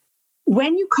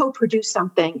 when you co-produce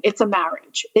something, it's a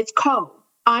marriage. It's co.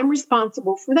 I'm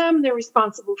responsible for them. They're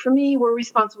responsible for me. We're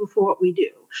responsible for what we do.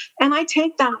 And I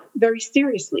take that very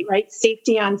seriously, right?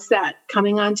 Safety on set,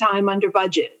 coming on time under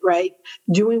budget, right?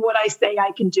 Doing what I say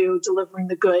I can do, delivering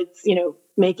the goods,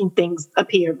 making things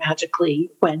appear magically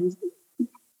when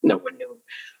no one knew.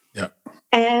 Yeah.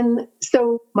 And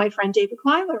so my friend David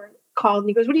Kleiler called and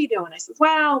he goes, what are you doing? I said,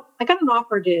 well, I got an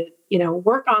offer to,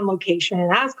 work on location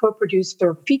as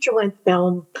co-producer of a feature-length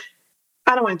film.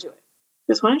 I don't want to do it.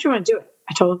 He goes, why don't you want to do it?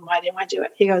 I told him why I didn't want to do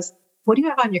it. He goes, what do you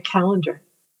have on your calendar?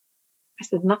 I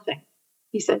said, nothing.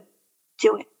 He said,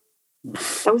 do it.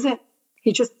 That was it.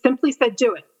 He just simply said,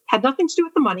 do it. Had nothing to do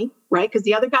with the money, right? Because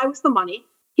the other guy was the money.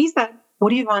 He said, what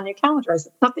do you have on your calendar? I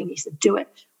said, nothing. He said, do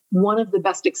it. One of the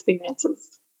best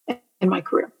experiences in my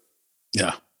career.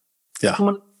 Yeah. Yeah.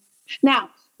 Now,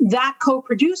 that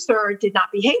co-producer did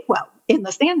not behave well in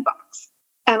the sandbox.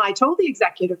 And I told the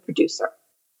executive producer,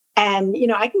 and,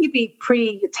 I can be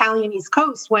pretty Italian East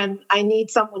Coast when I need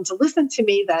someone to listen to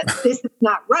me that this is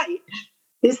not right.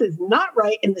 This is not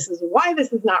right. And this is why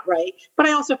this is not right. But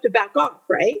I also have to back off,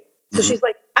 right? So she's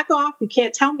like, back off. You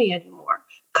can't tell me anymore.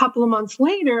 A couple of months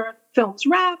later, film's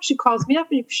wrapped. She calls me up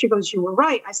and she goes, you were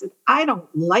right. I said, I don't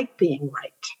like being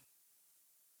right.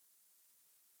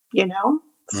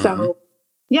 So,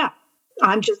 yeah,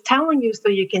 I'm just telling you so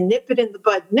you can nip it in the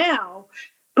bud now.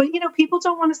 But, people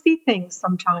don't want to see things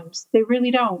sometimes. They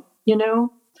really don't,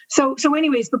 So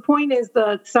anyways, the point is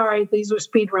these were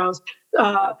speed rounds.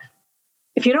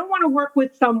 If you don't want to work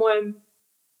with someone,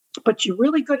 but you're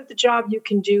really good at the job you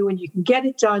can do and you can get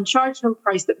it done, charge them a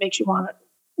price that makes you want to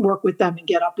work with them and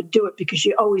get up and do it, because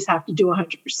you always have to do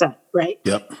 100%, right?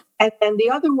 Yep. And then the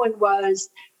other one was,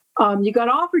 you got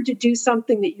offered to do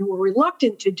something that you were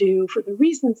reluctant to do for the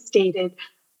reasons stated,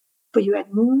 but you had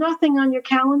nothing on your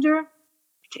calendar.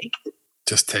 Take it.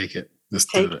 Just take it. Just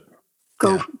do it.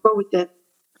 Go with it.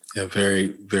 Yeah, very,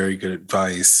 very good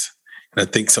advice. And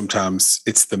I think sometimes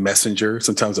it's the messenger.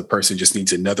 Sometimes a person just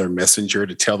needs another messenger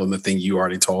to tell them the thing you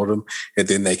already told them. And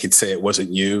then they could say it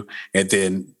wasn't you. And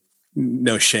then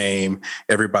no shame.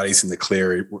 Everybody's in the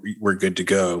clear. We're good to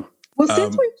go. Well,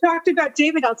 since we talked about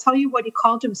David, I'll tell you what he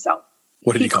called himself.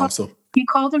 What did he call himself? He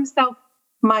called himself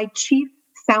my chief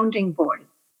sounding board.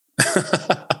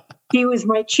 He was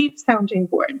my chief sounding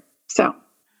board. So,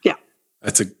 yeah.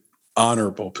 That's an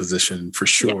honorable position for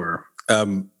sure. Yeah.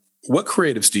 What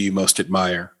creatives do you most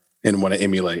admire and want to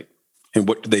emulate? And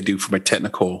what do they do from a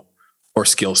technical or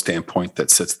skill standpoint that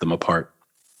sets them apart?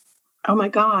 Oh my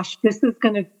gosh, this is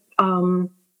going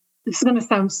to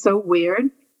sound so weird.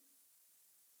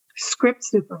 Script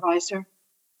supervisor.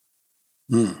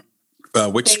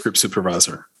 Which script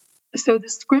supervisor? So the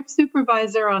script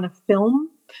supervisor on a film,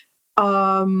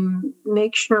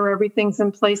 make sure everything's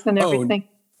in place and everything.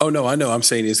 Oh, no, I know. I'm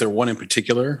saying, is there one in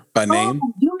particular by name?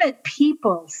 Oh, you meant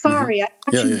people. Sorry.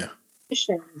 Mm-hmm. Yeah.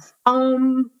 Positions.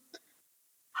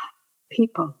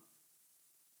 People.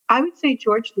 I would say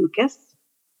George Lucas.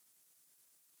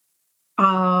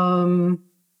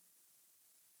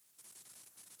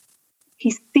 He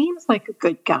seems like a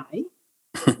good guy.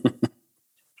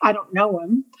 I don't know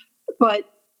him,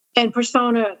 and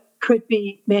persona could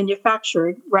be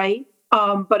manufactured, right?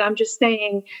 But I'm just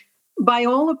saying, by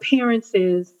all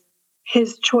appearances,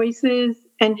 his choices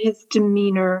and his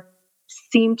demeanor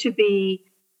seem to be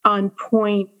on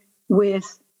point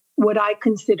with what I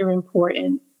consider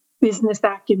important: business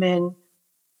acumen,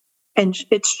 and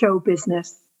it's show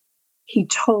business. He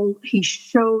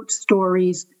showed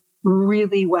stories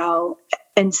really well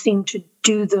and seemed to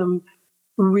do them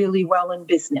really well in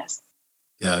business.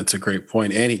 Yeah, it's a great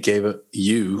point. And he gave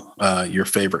you your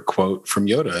favorite quote from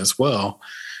Yoda as well,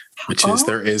 which is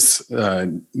there is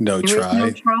no try.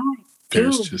 No try.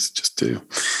 There's just do.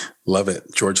 Love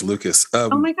it. George Lucas.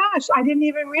 Oh my gosh, I didn't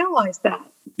even realize that.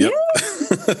 Yep.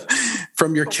 Yeah.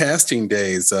 From your casting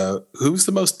days, who's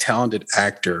the most talented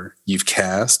actor you've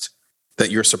cast that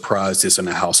you're surprised isn't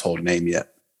a household name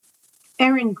yet?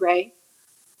 Erin Gray.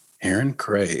 Erin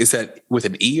Gray. Is that with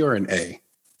an E or an A?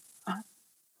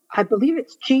 I believe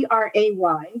it's Gray.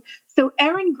 So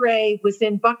Erin Gray was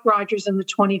in Buck Rogers in the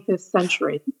 25th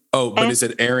Century. Oh, but is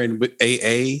it Erin with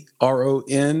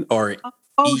Aaron or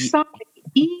sorry,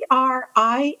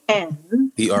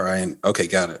 Erin? Erin. Okay,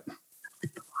 got it.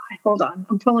 Hold on,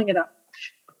 I'm pulling it up.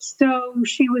 So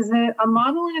she was a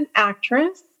model and an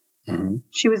actress. Mm-hmm.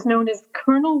 She was known as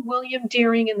Colonel William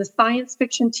Deering in the science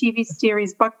fiction TV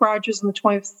series Buck Rogers in the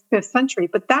 25th Century.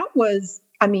 But that was,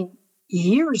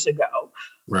 years ago.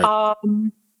 Right.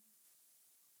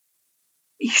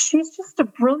 She's just a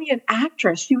brilliant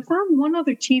actress. She was on one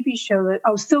other TV show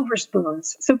Silver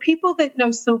Spoons. So people that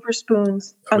know Silver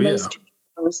Spoons on those two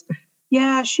shows,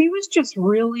 yeah, she was just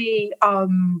really,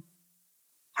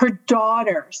 her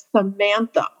daughter,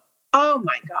 Samantha. Oh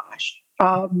my gosh.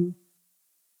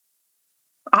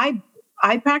 I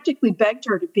practically begged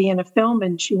her to be in a film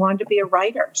and she wanted to be a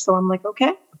writer. So I'm like,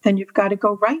 okay, then you've got to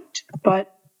go write.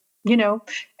 But,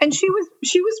 and she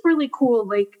was really cool.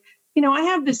 Like, I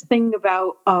have this thing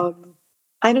about,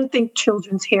 I don't think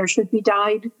children's hair should be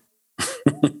dyed.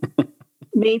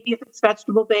 Maybe if it's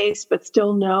vegetable based, but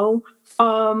still no.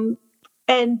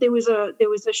 And there was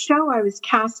a show I was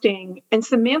casting and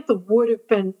Samantha would have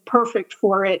been perfect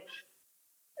for it.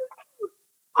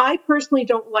 I personally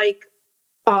don't like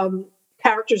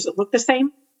characters that look the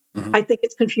same. Mm-hmm. I think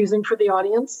it's confusing for the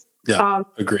audience. Yeah,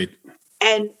 agreed.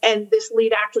 And this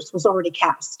lead actress was already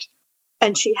cast,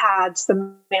 and she had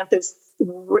Samantha's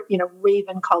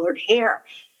raven colored hair.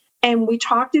 And we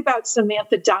talked about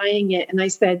Samantha dyeing it, and I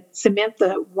said,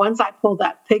 Samantha, once I pull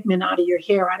that pigment out of your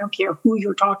hair, I don't care who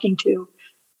you're talking to,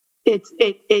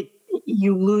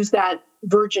 you lose that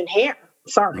virgin hair.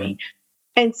 Sorry. Mm-hmm.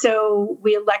 And so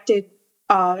we elected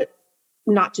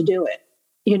not to do it.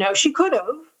 She could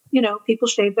have, people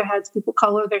shave their heads, people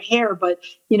color their hair, but,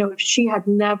 if she had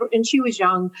never, and she was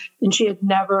young and she had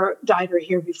never dyed her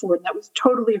hair before, and that was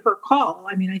totally her call.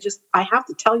 I have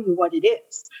to tell you what it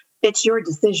is. It's your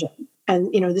decision.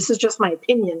 And, this is just my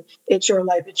opinion. It's your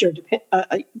life. It's your,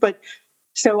 but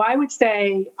so I would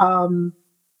say, I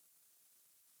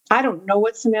don't know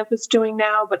what Samantha's doing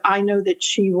now, but I know that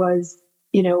she was,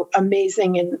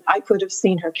 amazing. And I could have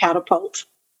seen her catapult.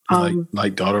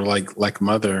 Like daughter, like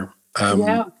mother.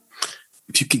 Yeah.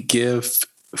 If you could give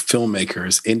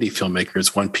indie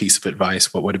filmmakers, one piece of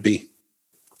advice, what would it be?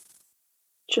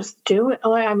 Just do it.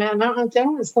 I don't want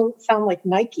to sound like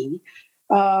Nike,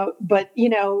 but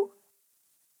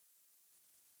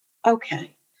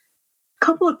okay. A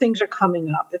couple of things are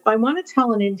coming up. If I want to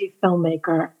tell an indie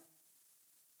filmmaker,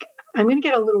 I'm going to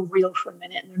get a little real for a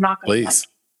minute, and they're not going to.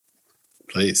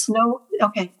 Please. No.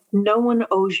 Okay. No one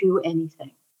owes you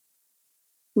anything.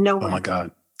 No one. Oh my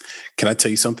God. Can I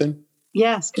tell you something?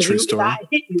 Yes. True story. I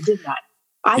hit you, didn't I?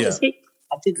 I just hit you.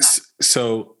 I did not.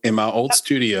 So in my old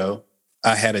studio,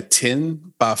 I had a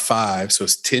 10 by 5, so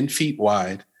it's 10 feet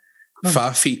wide,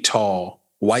 5 feet tall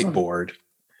whiteboard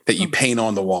that you paint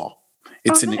on the wall.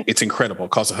 It's incredible.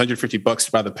 It costs $150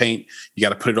 to buy the paint. You got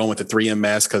to put it on with a 3M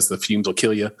mask because the fumes will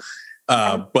kill you.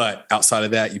 But outside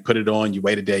of that, you put it on, you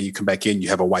wait a day, you come back in, you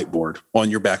have a whiteboard on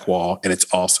your back wall, and it's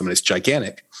awesome and it's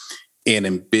gigantic. And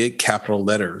in big capital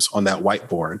letters on that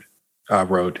whiteboard, I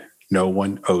wrote, "No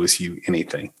one owes you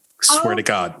anything." Swear to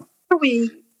God. Are we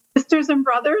sisters and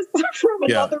brothers from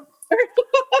another mother?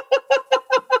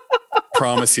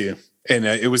 Promise you. And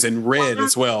it was in red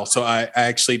as well. So I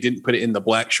actually didn't put it in the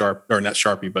black not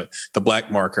Sharpie, but the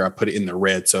black marker. I put it in the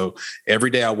red. So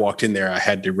every day I walked in there, I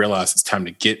had to realize it's time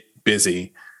to get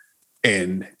busy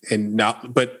and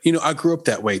not, but I grew up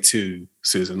that way too,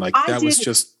 Susan. Like that was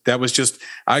just,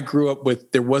 I grew up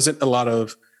with, there wasn't a lot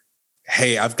of,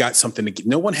 hey, I've got something to give.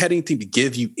 No one had anything to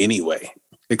give you anyway,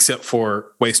 except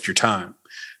for waste your time,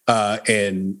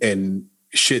 and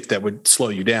shit that would slow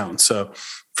you down. So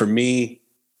for me,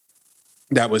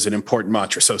 that was an important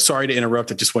mantra. So sorry to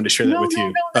interrupt. I just wanted to share that with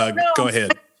you. No. Go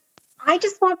ahead. I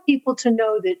just want people to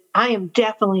know that I am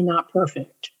definitely not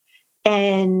perfect.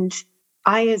 And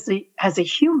I, as a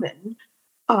human,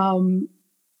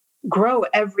 grow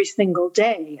every single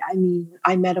day.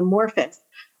 I metamorphose.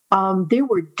 There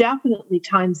were definitely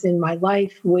times in my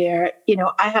life where,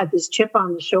 I had this chip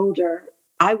on the shoulder.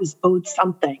 I was owed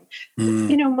something.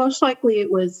 Most likely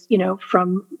it was,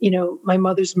 from, my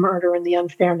mother's murder and the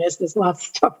unfairness. There's lots of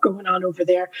stuff going on over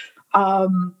there. But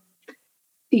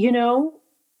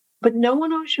no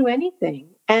one owes you anything.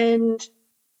 And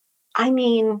I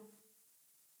mean,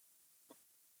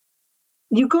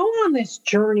 you go on this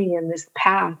journey and this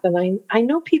path, and I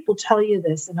know people tell you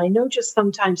this, and I know just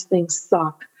sometimes things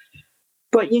suck,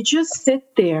 but you just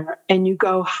sit there and you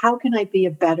go, how can I be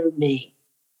a better me?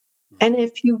 And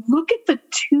if you look at the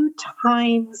 2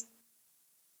 times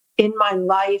in my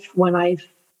life when I've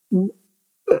in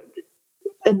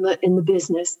the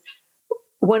business,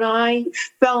 when I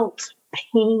felt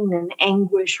pain and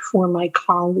anguish for my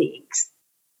colleagues,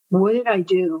 what did I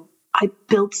do? I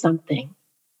built something.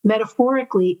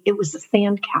 Metaphorically, it was a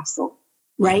sandcastle,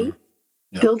 right? Mm-hmm.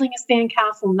 Yeah. Building a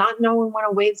sandcastle, not knowing when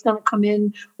a wave's going to come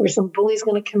in or some bully's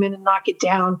going to come in and knock it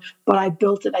down, but I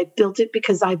built it. I built it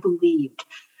because I believed.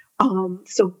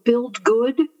 So build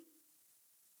good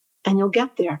and you'll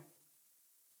get there.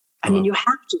 I mean, you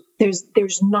have to.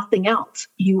 There's nothing else.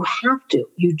 You have to.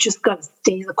 You just got to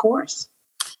stay the course.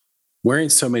 Wearing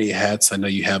so many hats, I know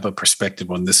you have a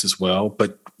perspective on this as well,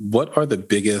 but what are the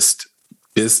biggest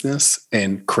business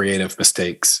and creative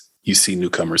mistakes you see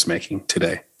newcomers making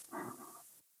today?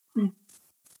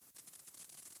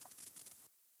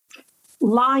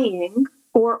 Lying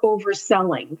or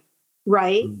overselling,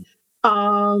 right?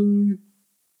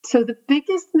 So the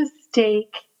biggest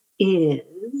mistake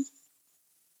is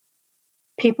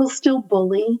people still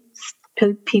bully,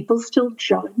 people still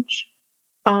judge,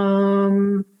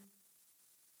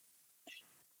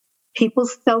 people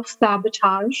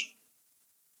self-sabotage,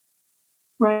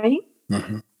 right?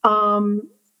 Mm-hmm.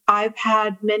 I've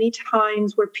had many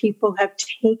times where people have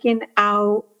taken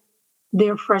out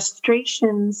their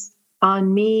frustrations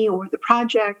on me or the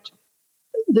project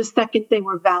the second they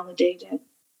were validated.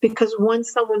 Because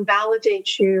once someone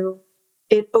validates you,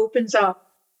 it opens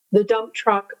up the dump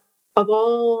truck of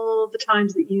all the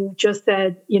times that you just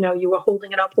said, you were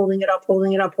holding it up,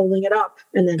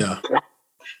 and then,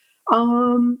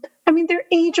 I mean, they're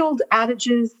age-old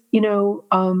adages,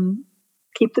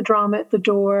 keep the drama at the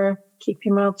door, keep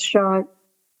your mouth shut,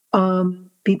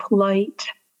 be polite.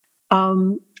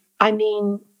 I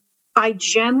mean, I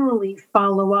generally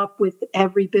follow up with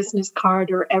every business card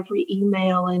or every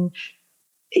email, and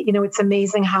it's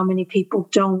amazing how many people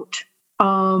don't.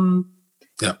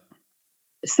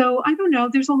 So I don't know.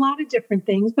 There's a lot of different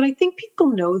things, but I think people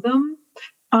know them.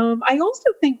 I also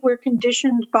think we're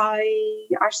conditioned by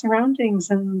our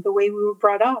surroundings and the way we were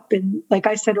brought up. And like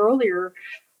I said earlier,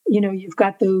 you've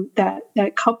got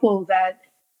that couple that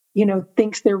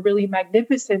thinks they're really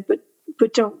magnificent, but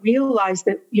don't realize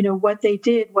that what they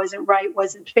did wasn't right,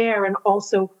 wasn't fair, and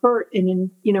also hurt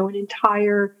an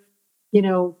entire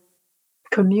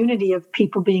community of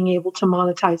people being able to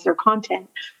monetize their content.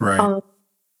 Right.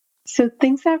 So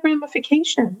things have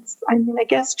ramifications. I mean, I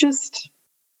guess just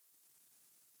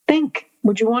think: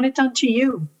 would you want it done to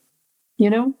you?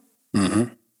 Mm-hmm.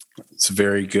 It's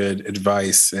very good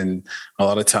advice, and a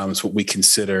lot of times what we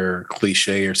consider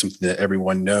cliche or something that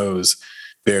everyone knows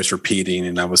bears repeating.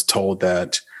 And I was told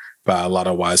that by a lot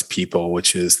of wise people,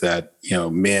 which is that,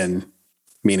 men,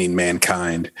 meaning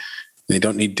mankind, they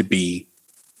don't need to be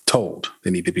told.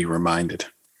 They need to be reminded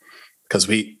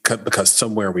because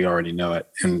somewhere we already know it.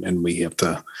 And we have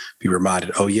to be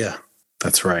reminded, oh yeah,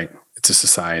 that's right. It's a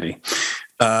society.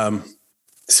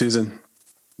 Susan,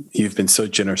 you've been so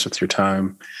generous with your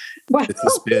time. Wow. This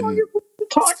has been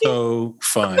so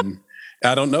fun.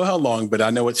 I don't know how long, but I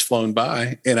know it's flown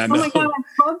by, and I know. Oh my God!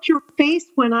 I loved your face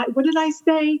when what did I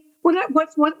say? What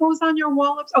was on your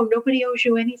wall? Oh, nobody owes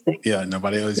you anything. Yeah,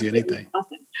 nobody owes you anything.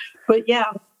 But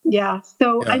yeah.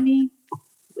 So I mean,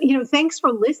 thanks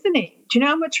for listening. Do you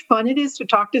know how much fun it is to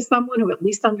talk to someone who at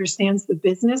least understands the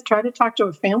business? Try to talk to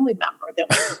a family member.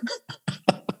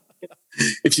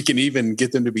 If you can even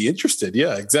get them to be interested.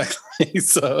 Yeah, exactly.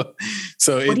 So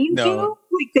what do you do?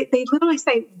 Like they literally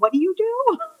say, "What do you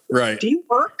do?" Right. Do you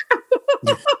work?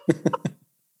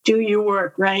 Do you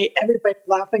work? Right. Everybody's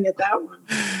laughing at that one.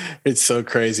 It's so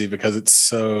crazy because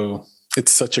it's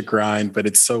such a grind, but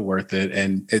it's so worth it.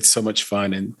 And it's so much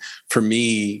fun. And for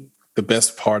me, the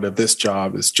best part of this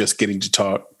job is just getting to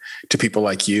talk to people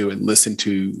like you and listen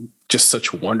to just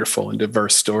such wonderful and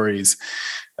diverse stories.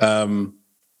 And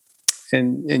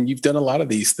you've done a lot of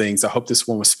these things. I hope this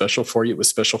one was special for you. It was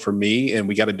special for me, and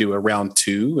we got to do a round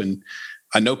 2. And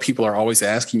I know people are always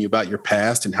asking you about your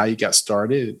past and how you got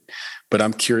started, but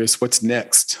I'm curious, what's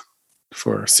next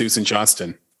for Susan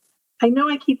Johnston? I know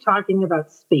I keep talking about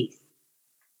space,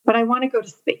 but I want to go to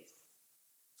space.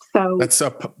 So that's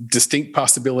a distinct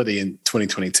possibility in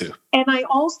 2022. And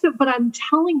but I'm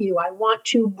telling you, I want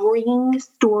to bring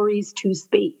stories to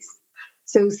space.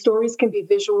 So stories can be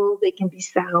visual, they can be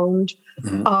sound,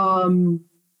 they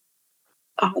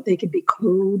can be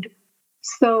code.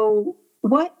 So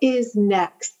what is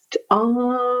next?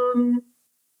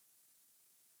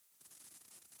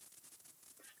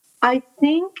 I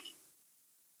think,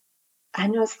 I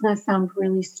know it's going to sound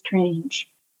really strange,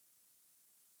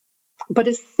 but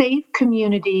a safe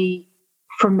community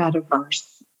for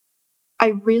metaverse. I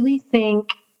really think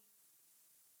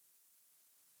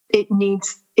it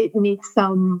needs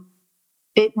some,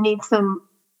 I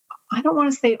don't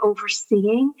want to say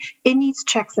overseeing, it needs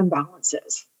checks and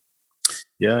balances.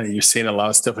 Yeah, you're seeing a lot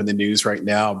of stuff in the news right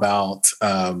now about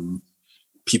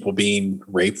people being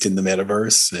raped in the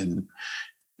metaverse and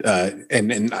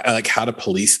like how to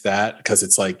police that, because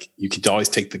it's like you could always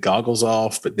take the goggles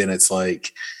off, but then it's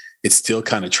like it's still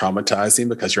kind of traumatizing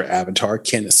because your avatar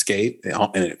can't escape,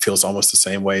 and it feels almost the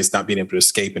same way as not being able to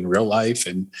escape in real life.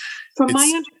 And from my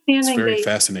understanding, it's very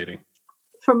fascinating.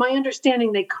 From my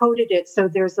understanding, they coded it so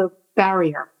there's a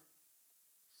barrier.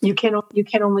 You can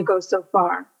only go so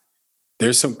far.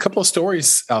 There's some couple of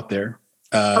stories out there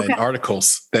and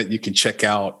articles that you can check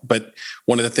out. But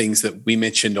one of the things that we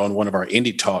mentioned on one of our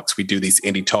indie talks, we do these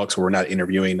indie talks where we're not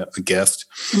interviewing a guest,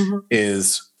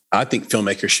 is I think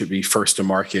filmmakers should be first to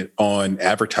market on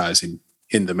advertising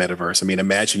in the metaverse. I mean,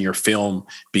 imagine your film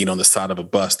being on the side of a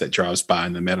bus that drives by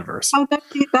in the metaverse. Oh, that's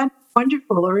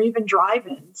wonderful. Or even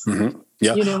drive-ins.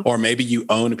 Yeah. You know? Or maybe you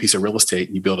own a piece of real estate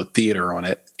and you build a theater on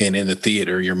it, and in the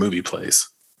theater, your movie plays.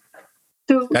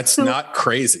 That's not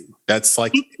crazy. That's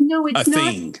like a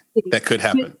thing that could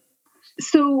happen.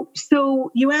 So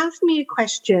you asked me a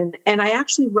question, and I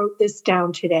actually wrote this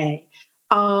down today.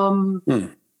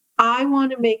 I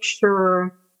want to make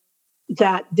sure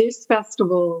that this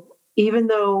festival, even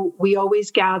though we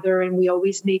always gather and we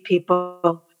always meet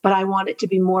people, but I want it to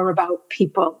be more about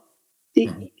people.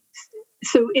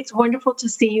 So it's wonderful to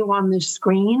see you on the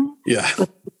screen. Yeah. But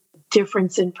the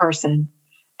difference in person.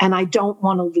 And I don't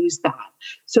want to lose that.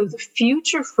 So the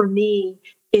future for me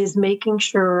is making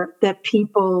sure that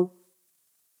people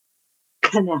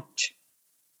connect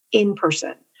in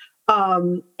person.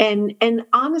 And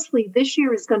honestly, this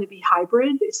year is going to be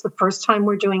hybrid. It's the first time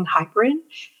we're doing hybrid.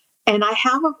 And I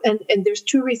have, and there's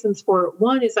two reasons for it.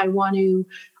 One is I want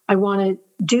to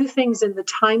do things in the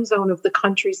time zone of the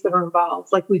countries that are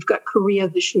involved. Like we've got Korea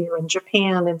this year and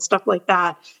Japan and stuff like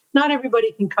that. Not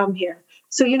everybody can come here.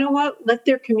 So you know what? Let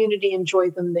their community enjoy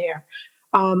them there.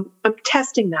 I'm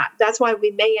testing that. That's why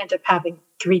we may end up having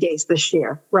 3 days this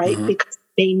year, right? Because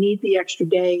they need the extra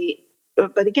day.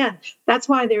 But again, that's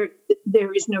why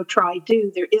there is no try do,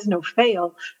 there is no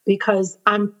fail, because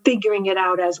I'm figuring it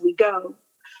out as we go.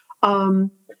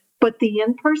 But the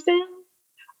in-person,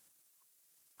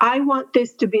 I want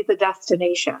this to be the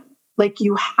destination. Like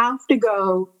you have to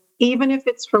go, even if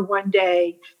it's for one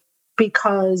day,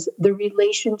 because the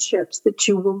relationships that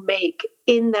you will make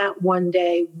in that one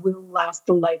day will last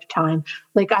a lifetime.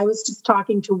 Like I was just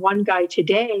talking to one guy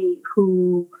today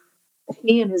who,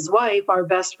 he and his wife are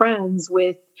best friends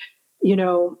with,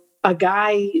 a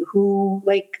guy who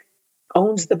like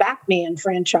owns the Batman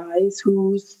franchise,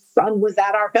 whose son was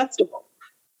at our festival.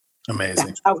 Amazing.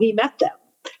 That's how he met them,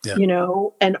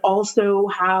 and also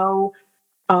how,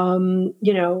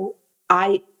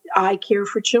 I Care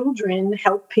for Children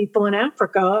help people in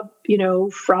Africa,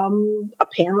 from a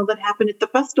panel that happened at the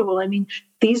festival. I mean,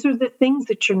 these are the things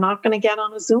that you're not going to get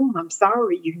on a Zoom. I'm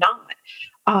sorry, you're not.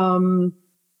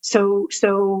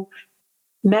 So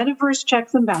metaverse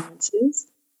checks and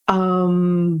balances.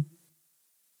 And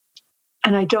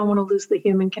I don't want to lose the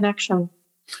human connection.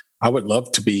 I would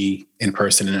love to be in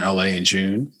person in LA in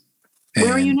June.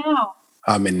 Where are you now?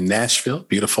 I'm in Nashville,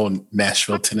 beautiful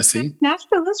Nashville, Tennessee.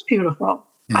 Nashville is beautiful.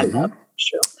 I love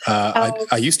Nashville.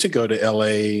 I used to go to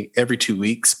LA every 2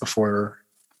 weeks before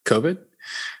COVID.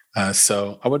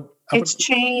 So I would. It's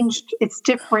changed. It's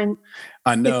different.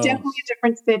 I know. It's definitely a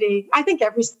different city. I think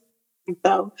every city,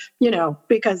 though,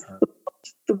 because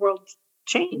the world's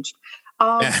changed.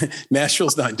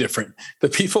 Nashville's not different. The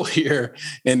people here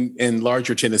in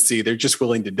larger Tennessee, they're just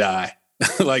willing to die,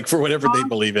 like for whatever they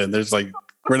believe in. There's like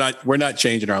we're not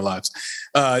changing our lives.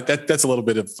 That's a little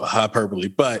bit of hyperbole,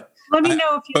 but let me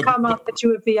know if you come up that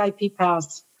you have VIP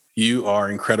pass. You are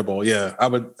incredible. Yeah, I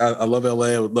love LA.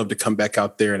 I would love to come back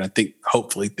out there, and I think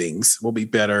hopefully things will be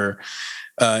better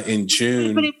in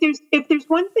June. But if there's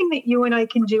one thing that you and I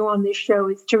can do on this show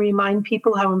is to remind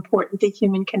people how important the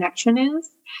human connection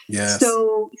is. Yes.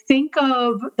 So think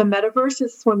of the metaverse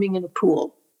as swimming in a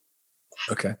pool.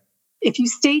 Okay. if you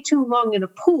stay too long in a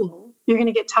pool, you're going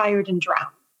to get tired and drown.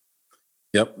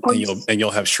 Yep. And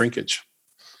you'll have shrinkage.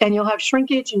 And you'll have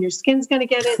shrinkage, and your skin's going to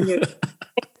get it, and you're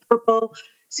purple.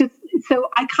 So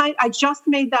I just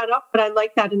made that up, but I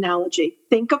like that analogy.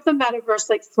 Think of the metaverse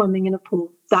like swimming in a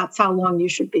pool. That's how long you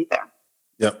should be there.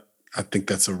 Yep. I think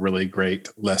that's a really great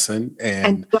lesson.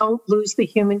 And don't lose the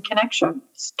human connection.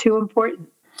 It's too important.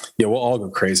 Yeah, we'll all go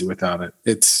crazy without it.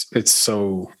 It's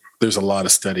so, there's a lot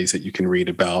of studies that you can read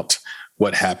about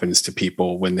what happens to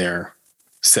people when they're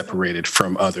separated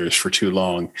from others for too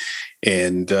long.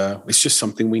 And it's just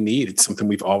something we need. It's something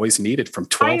we've always needed from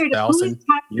 12,000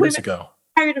 years ago.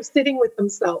 Tired of sitting with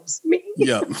themselves. Me.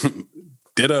 Yeah.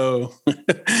 Ditto.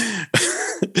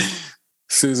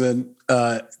 Susan,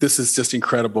 this is just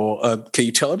incredible. Can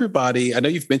you tell everybody, I know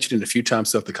you've mentioned it a few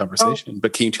times throughout the conversation,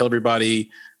 but can you tell everybody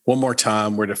one more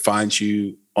time where to find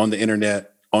you on the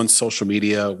internet, on social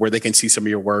media, where they can see some of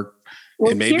your work?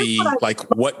 Well, and maybe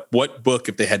what book,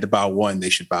 if they had to buy one, they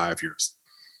should buy of yours?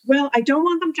 Well, I don't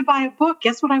want them to buy a book.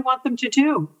 Guess what I want them to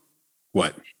do?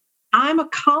 What? I'm a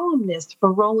columnist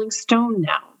for Rolling Stone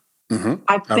now. Mm-hmm.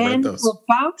 I've been for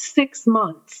about 6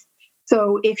 months.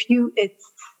 So it's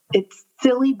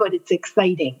silly, but it's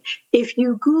exciting. If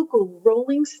you Google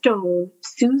Rolling Stone,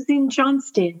 Susan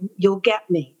Johnston, you'll get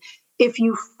me. If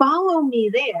you follow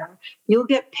me there, you'll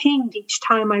get pinged each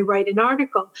time I write an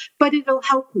article, but it'll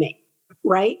help me,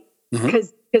 right?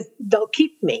 Because they'll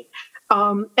keep me.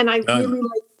 And I really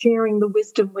like sharing the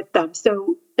wisdom with them.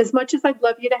 So as much as I'd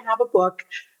love you to have a book,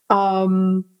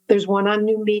 there's one on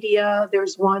new media.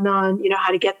 There's one on,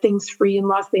 how to get things free in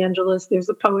Los Angeles. There's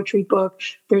a poetry book.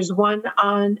 There's one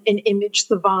on an image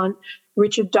savant,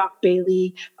 Richard Doc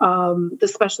Bailey. The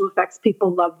special effects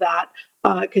people love that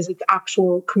because it's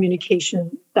actual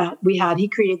communication that we had. He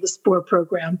created the SPORE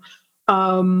program.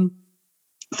 So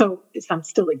I'm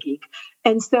still a geek.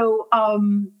 And so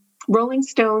Rolling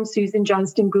Stone, Susan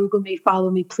Johnston, Google me, follow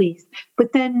me, please.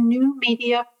 But then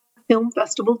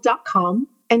newmediafilmfestival.com.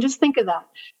 And just think of that.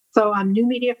 So I'm New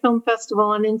Media Film Festival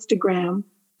on Instagram.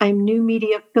 I'm New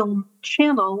Media Film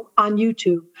Channel on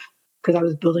YouTube because I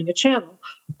was building a channel.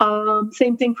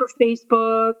 Same thing for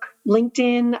Facebook,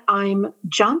 LinkedIn. I'm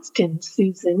Johnston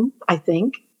Susan, I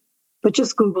think. But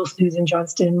just Google Susan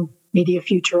Johnston, Media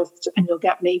Futurist, and you'll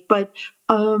get me. But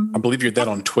I believe you're that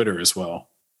on Twitter as well.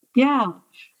 Yeah.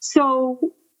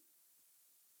 So,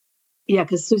 yeah,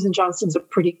 because Susan Johnston's a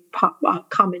pretty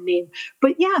common name.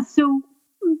 But yeah, so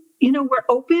we're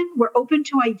open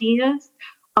to ideas.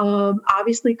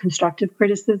 Obviously, constructive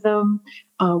criticism.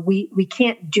 We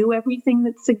can't do everything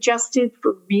that's suggested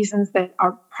for reasons that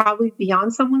are probably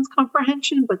beyond someone's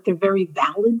comprehension, but they're very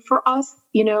valid for us.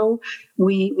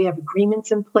 We have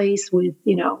agreements in place with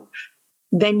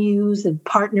venues and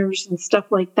partners and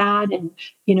stuff like that, and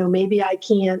maybe I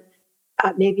can't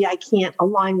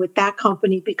align with that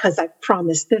company because I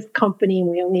promised this company and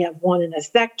we only have one in a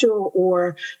sector,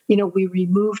 or, we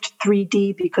removed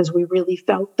 3D because we really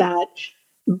felt that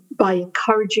by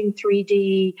encouraging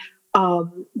 3D,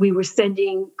 we were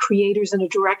sending creators in a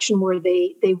direction where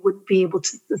they wouldn't be able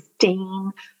to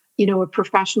sustain, a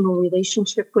professional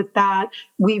relationship with that.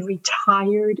 We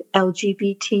retired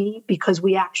LGBT because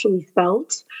we actually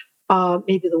felt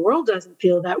maybe the world doesn't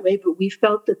feel that way, but we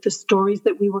felt that the stories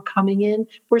that we were coming in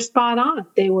were spot on.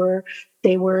 They were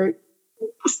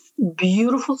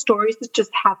beautiful stories that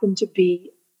just happened to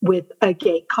be with a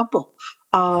gay couple.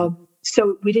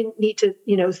 So we didn't need to,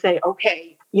 say,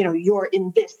 okay, you're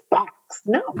in this box.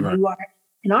 No, right. You are,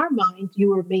 in our mind,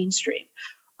 you are mainstream.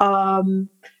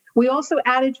 We also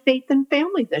added faith and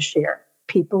family this year.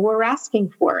 People were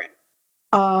asking for it.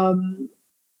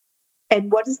 And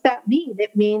what does that mean?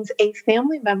 It means a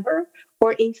family member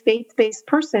or a faith-based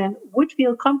person would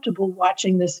feel comfortable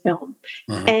watching this film.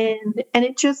 Mm-hmm. And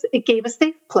it gave a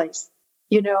safe place.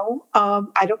 I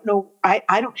don't know.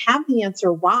 I don't have the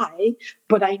answer why,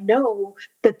 but I know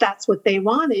that that's what they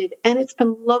wanted. And it's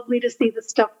been lovely to see the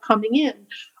stuff coming in.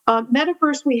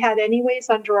 Metaverse we had anyways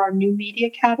under our new media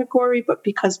category, but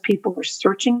because people were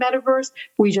searching Metaverse,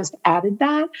 we just added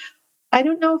that. I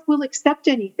don't know if we'll accept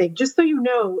anything. Just so you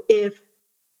know,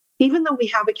 even though we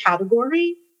have a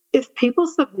category, if people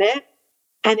submit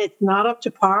and it's not up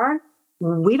to par,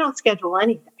 we don't schedule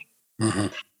anything. Mm-hmm.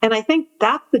 And I think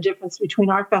that's the difference between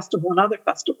our festival and other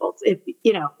festivals.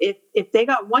 If they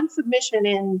got one submission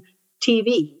in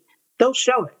TV, they'll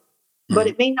show it, but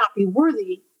it may not be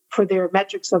worthy for their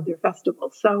metrics of their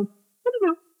festival. So I don't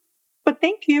know, but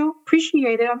thank you,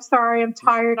 appreciate it. I'm sorry, I'm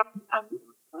tired.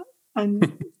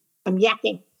 I'm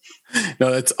yakking.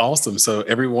 No, that's awesome. So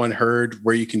everyone heard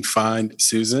where you can find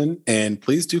Susan, and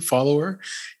please do follow her.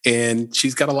 And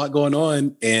she's got a lot going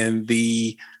on, and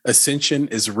the ascension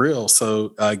is real. So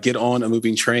get on a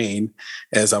moving train,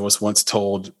 as I was once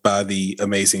told by the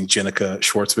amazing Jenica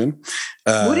Schwartzman.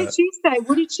 What did she say?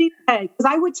 What did she say? Because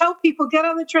I would tell people, get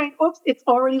on the train. Oops, it's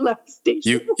already left the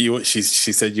station.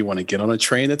 She said you want to get on a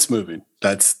train that's moving.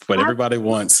 That's what everybody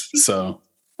wants. So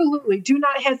absolutely, do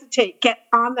not hesitate. Get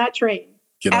on that train.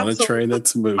 Get on a train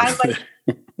that's moving.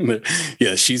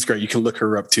 Yeah, she's great. You can look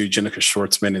her up too. Jenica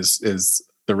Schwartzman is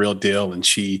the real deal, and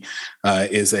she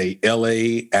is a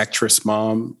LA actress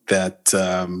mom that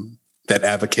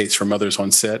advocates for mothers on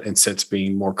set and sets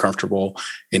being more comfortable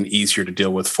and easier to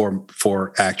deal with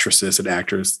for actresses and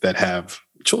actors that have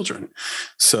children.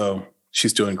 So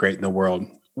she's doing great in the world.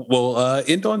 We'll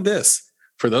end on this.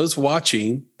 For those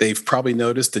watching, they've probably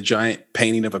noticed a giant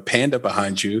painting of a panda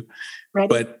behind you, Ready?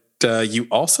 But you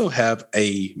also have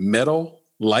a metal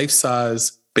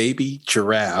life-size baby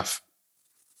giraffe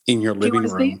in your living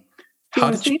room.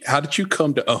 How did you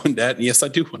come to own that? And yes, I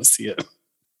do want to see it.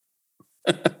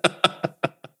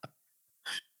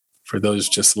 For those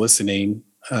just listening,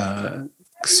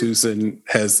 Susan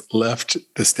has left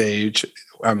the stage.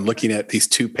 I'm looking at these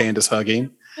two pandas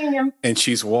hugging, and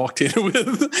she's walked in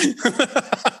with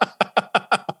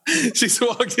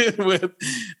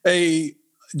a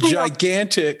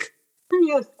gigantic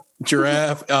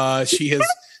giraffe.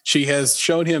 She has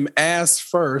shown him ass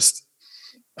first.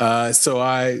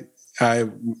 So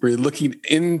we're looking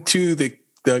into the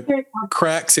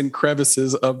cracks and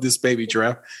crevices of this baby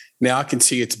giraffe. Now I can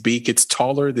see its beak. It's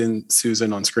taller than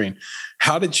Susan on screen.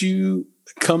 How did you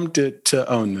come to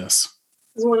own this?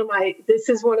 This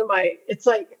is one of my, it's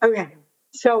like, okay,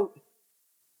 so,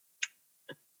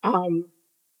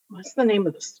 what's the name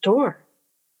of the store?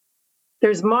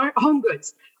 There's Home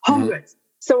Goods.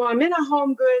 So I'm in a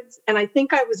Home Goods, and I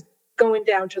think I was going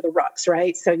down to the Rucks,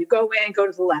 right? So you go in, go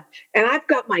to the left, and I've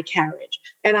got my carriage,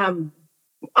 and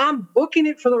I'm booking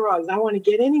it for the rugs. I want to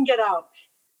get in and get out,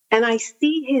 and I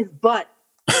see his butt,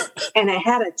 and it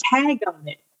had a tag on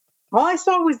it. All I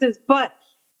saw was his butt,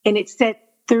 and it said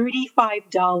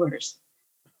 $35.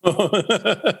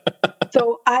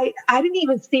 So I didn't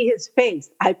even see his face.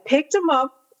 I picked him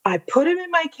up. I put him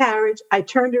in my carriage. I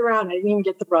turned around. I didn't even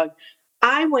get the rug.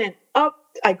 I went up.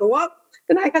 I go up,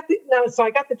 and I got the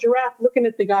giraffe looking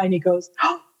at the guy, and he goes,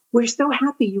 "Oh, we're so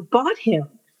happy you bought him."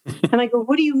 And I go,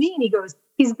 "What do you mean?" He goes,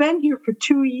 "He's been here for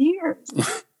 2 years."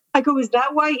 I go, "Is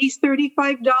that why he's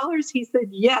 $35?" He said,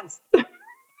 "Yes."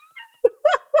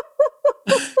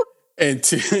 And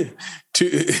to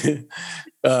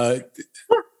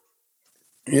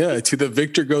the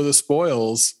victor go the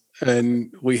spoils.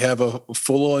 And we have a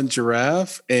full-on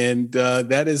giraffe, and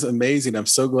that is amazing. I'm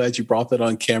so glad you brought that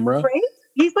on camera. Right?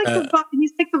 He's like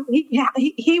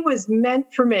he was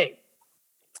meant for me.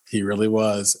 He really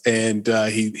was, and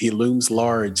he looms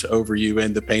large over you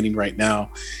in the painting right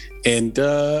now. And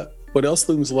what else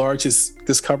looms large is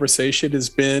this conversation has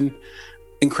been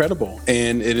incredible,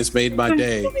 and it has made my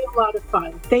day. It's been a lot of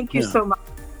fun. Thank you so much.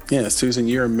 Yeah, Susan,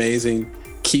 you're amazing.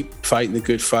 Keep fighting the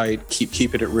good fight. Keep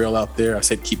keeping it real out there. I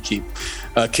said keep.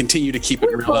 Continue to keep it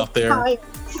real out there.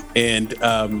 And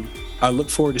I look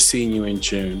forward to seeing you in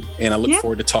June. And I look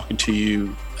forward to talking to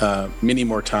you many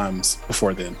more times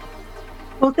before then.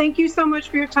 Well, thank you so much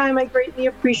for your time. I greatly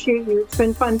appreciate you. It's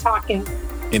been fun talking.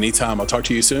 Anytime. I'll talk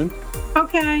to you soon.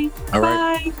 Okay. All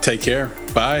right. Bye. Take care.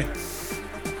 Bye.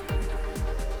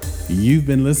 You've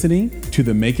been listening to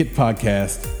the Make It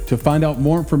Podcast. To find out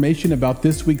more information about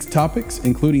this week's topics,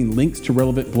 including links to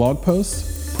relevant blog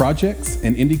posts, projects,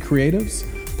 and indie creatives,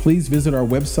 please visit our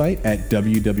website at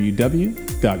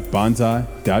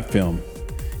www.bonsai.film.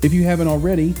 If you haven't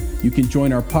already, you can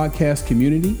join our podcast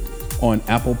community on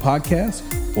Apple Podcasts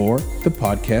or the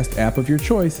podcast app of your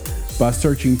choice by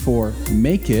searching for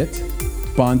Make It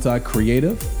Bonsai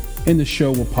Creative, and the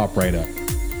show will pop right up.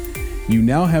 You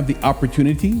now have the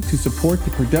opportunity to support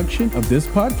the production of this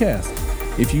podcast.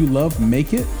 If you love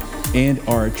Make It and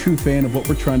are a true fan of what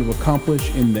we're trying to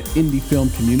accomplish in the indie film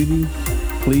community,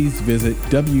 please visit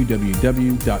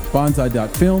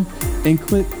www.bonsai.film and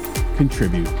click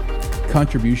Contribute.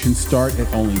 Contributions start at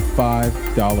only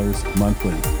 $5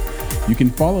 monthly. You can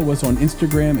follow us on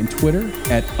Instagram and Twitter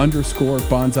at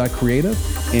 _Bonsai Creative,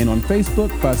 and on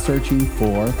Facebook by searching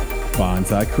for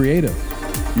Bonsai Creative.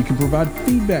 You can provide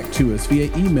feedback to us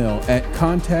via email at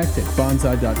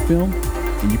contact@bonsai.film.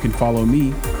 And you can follow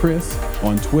me, Chris,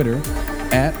 on Twitter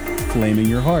at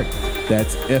FlamingYourHeart.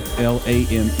 That's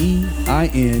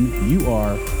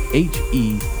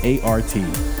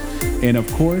FLAMEINURHEART. And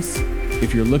of course,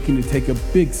 If you're looking to take a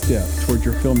big step toward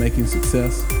your filmmaking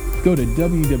success, go to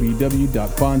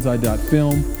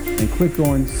www.bonsai.film and click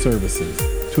on Services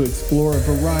to explore a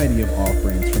variety of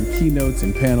offerings from keynotes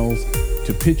and panels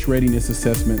to pitch readiness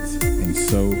assessments and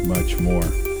so much more.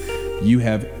 You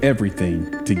have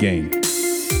everything to gain.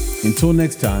 Until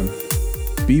next time,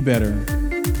 be better,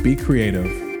 be creative,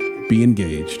 be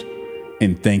engaged,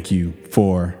 and thank you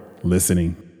for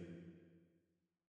listening.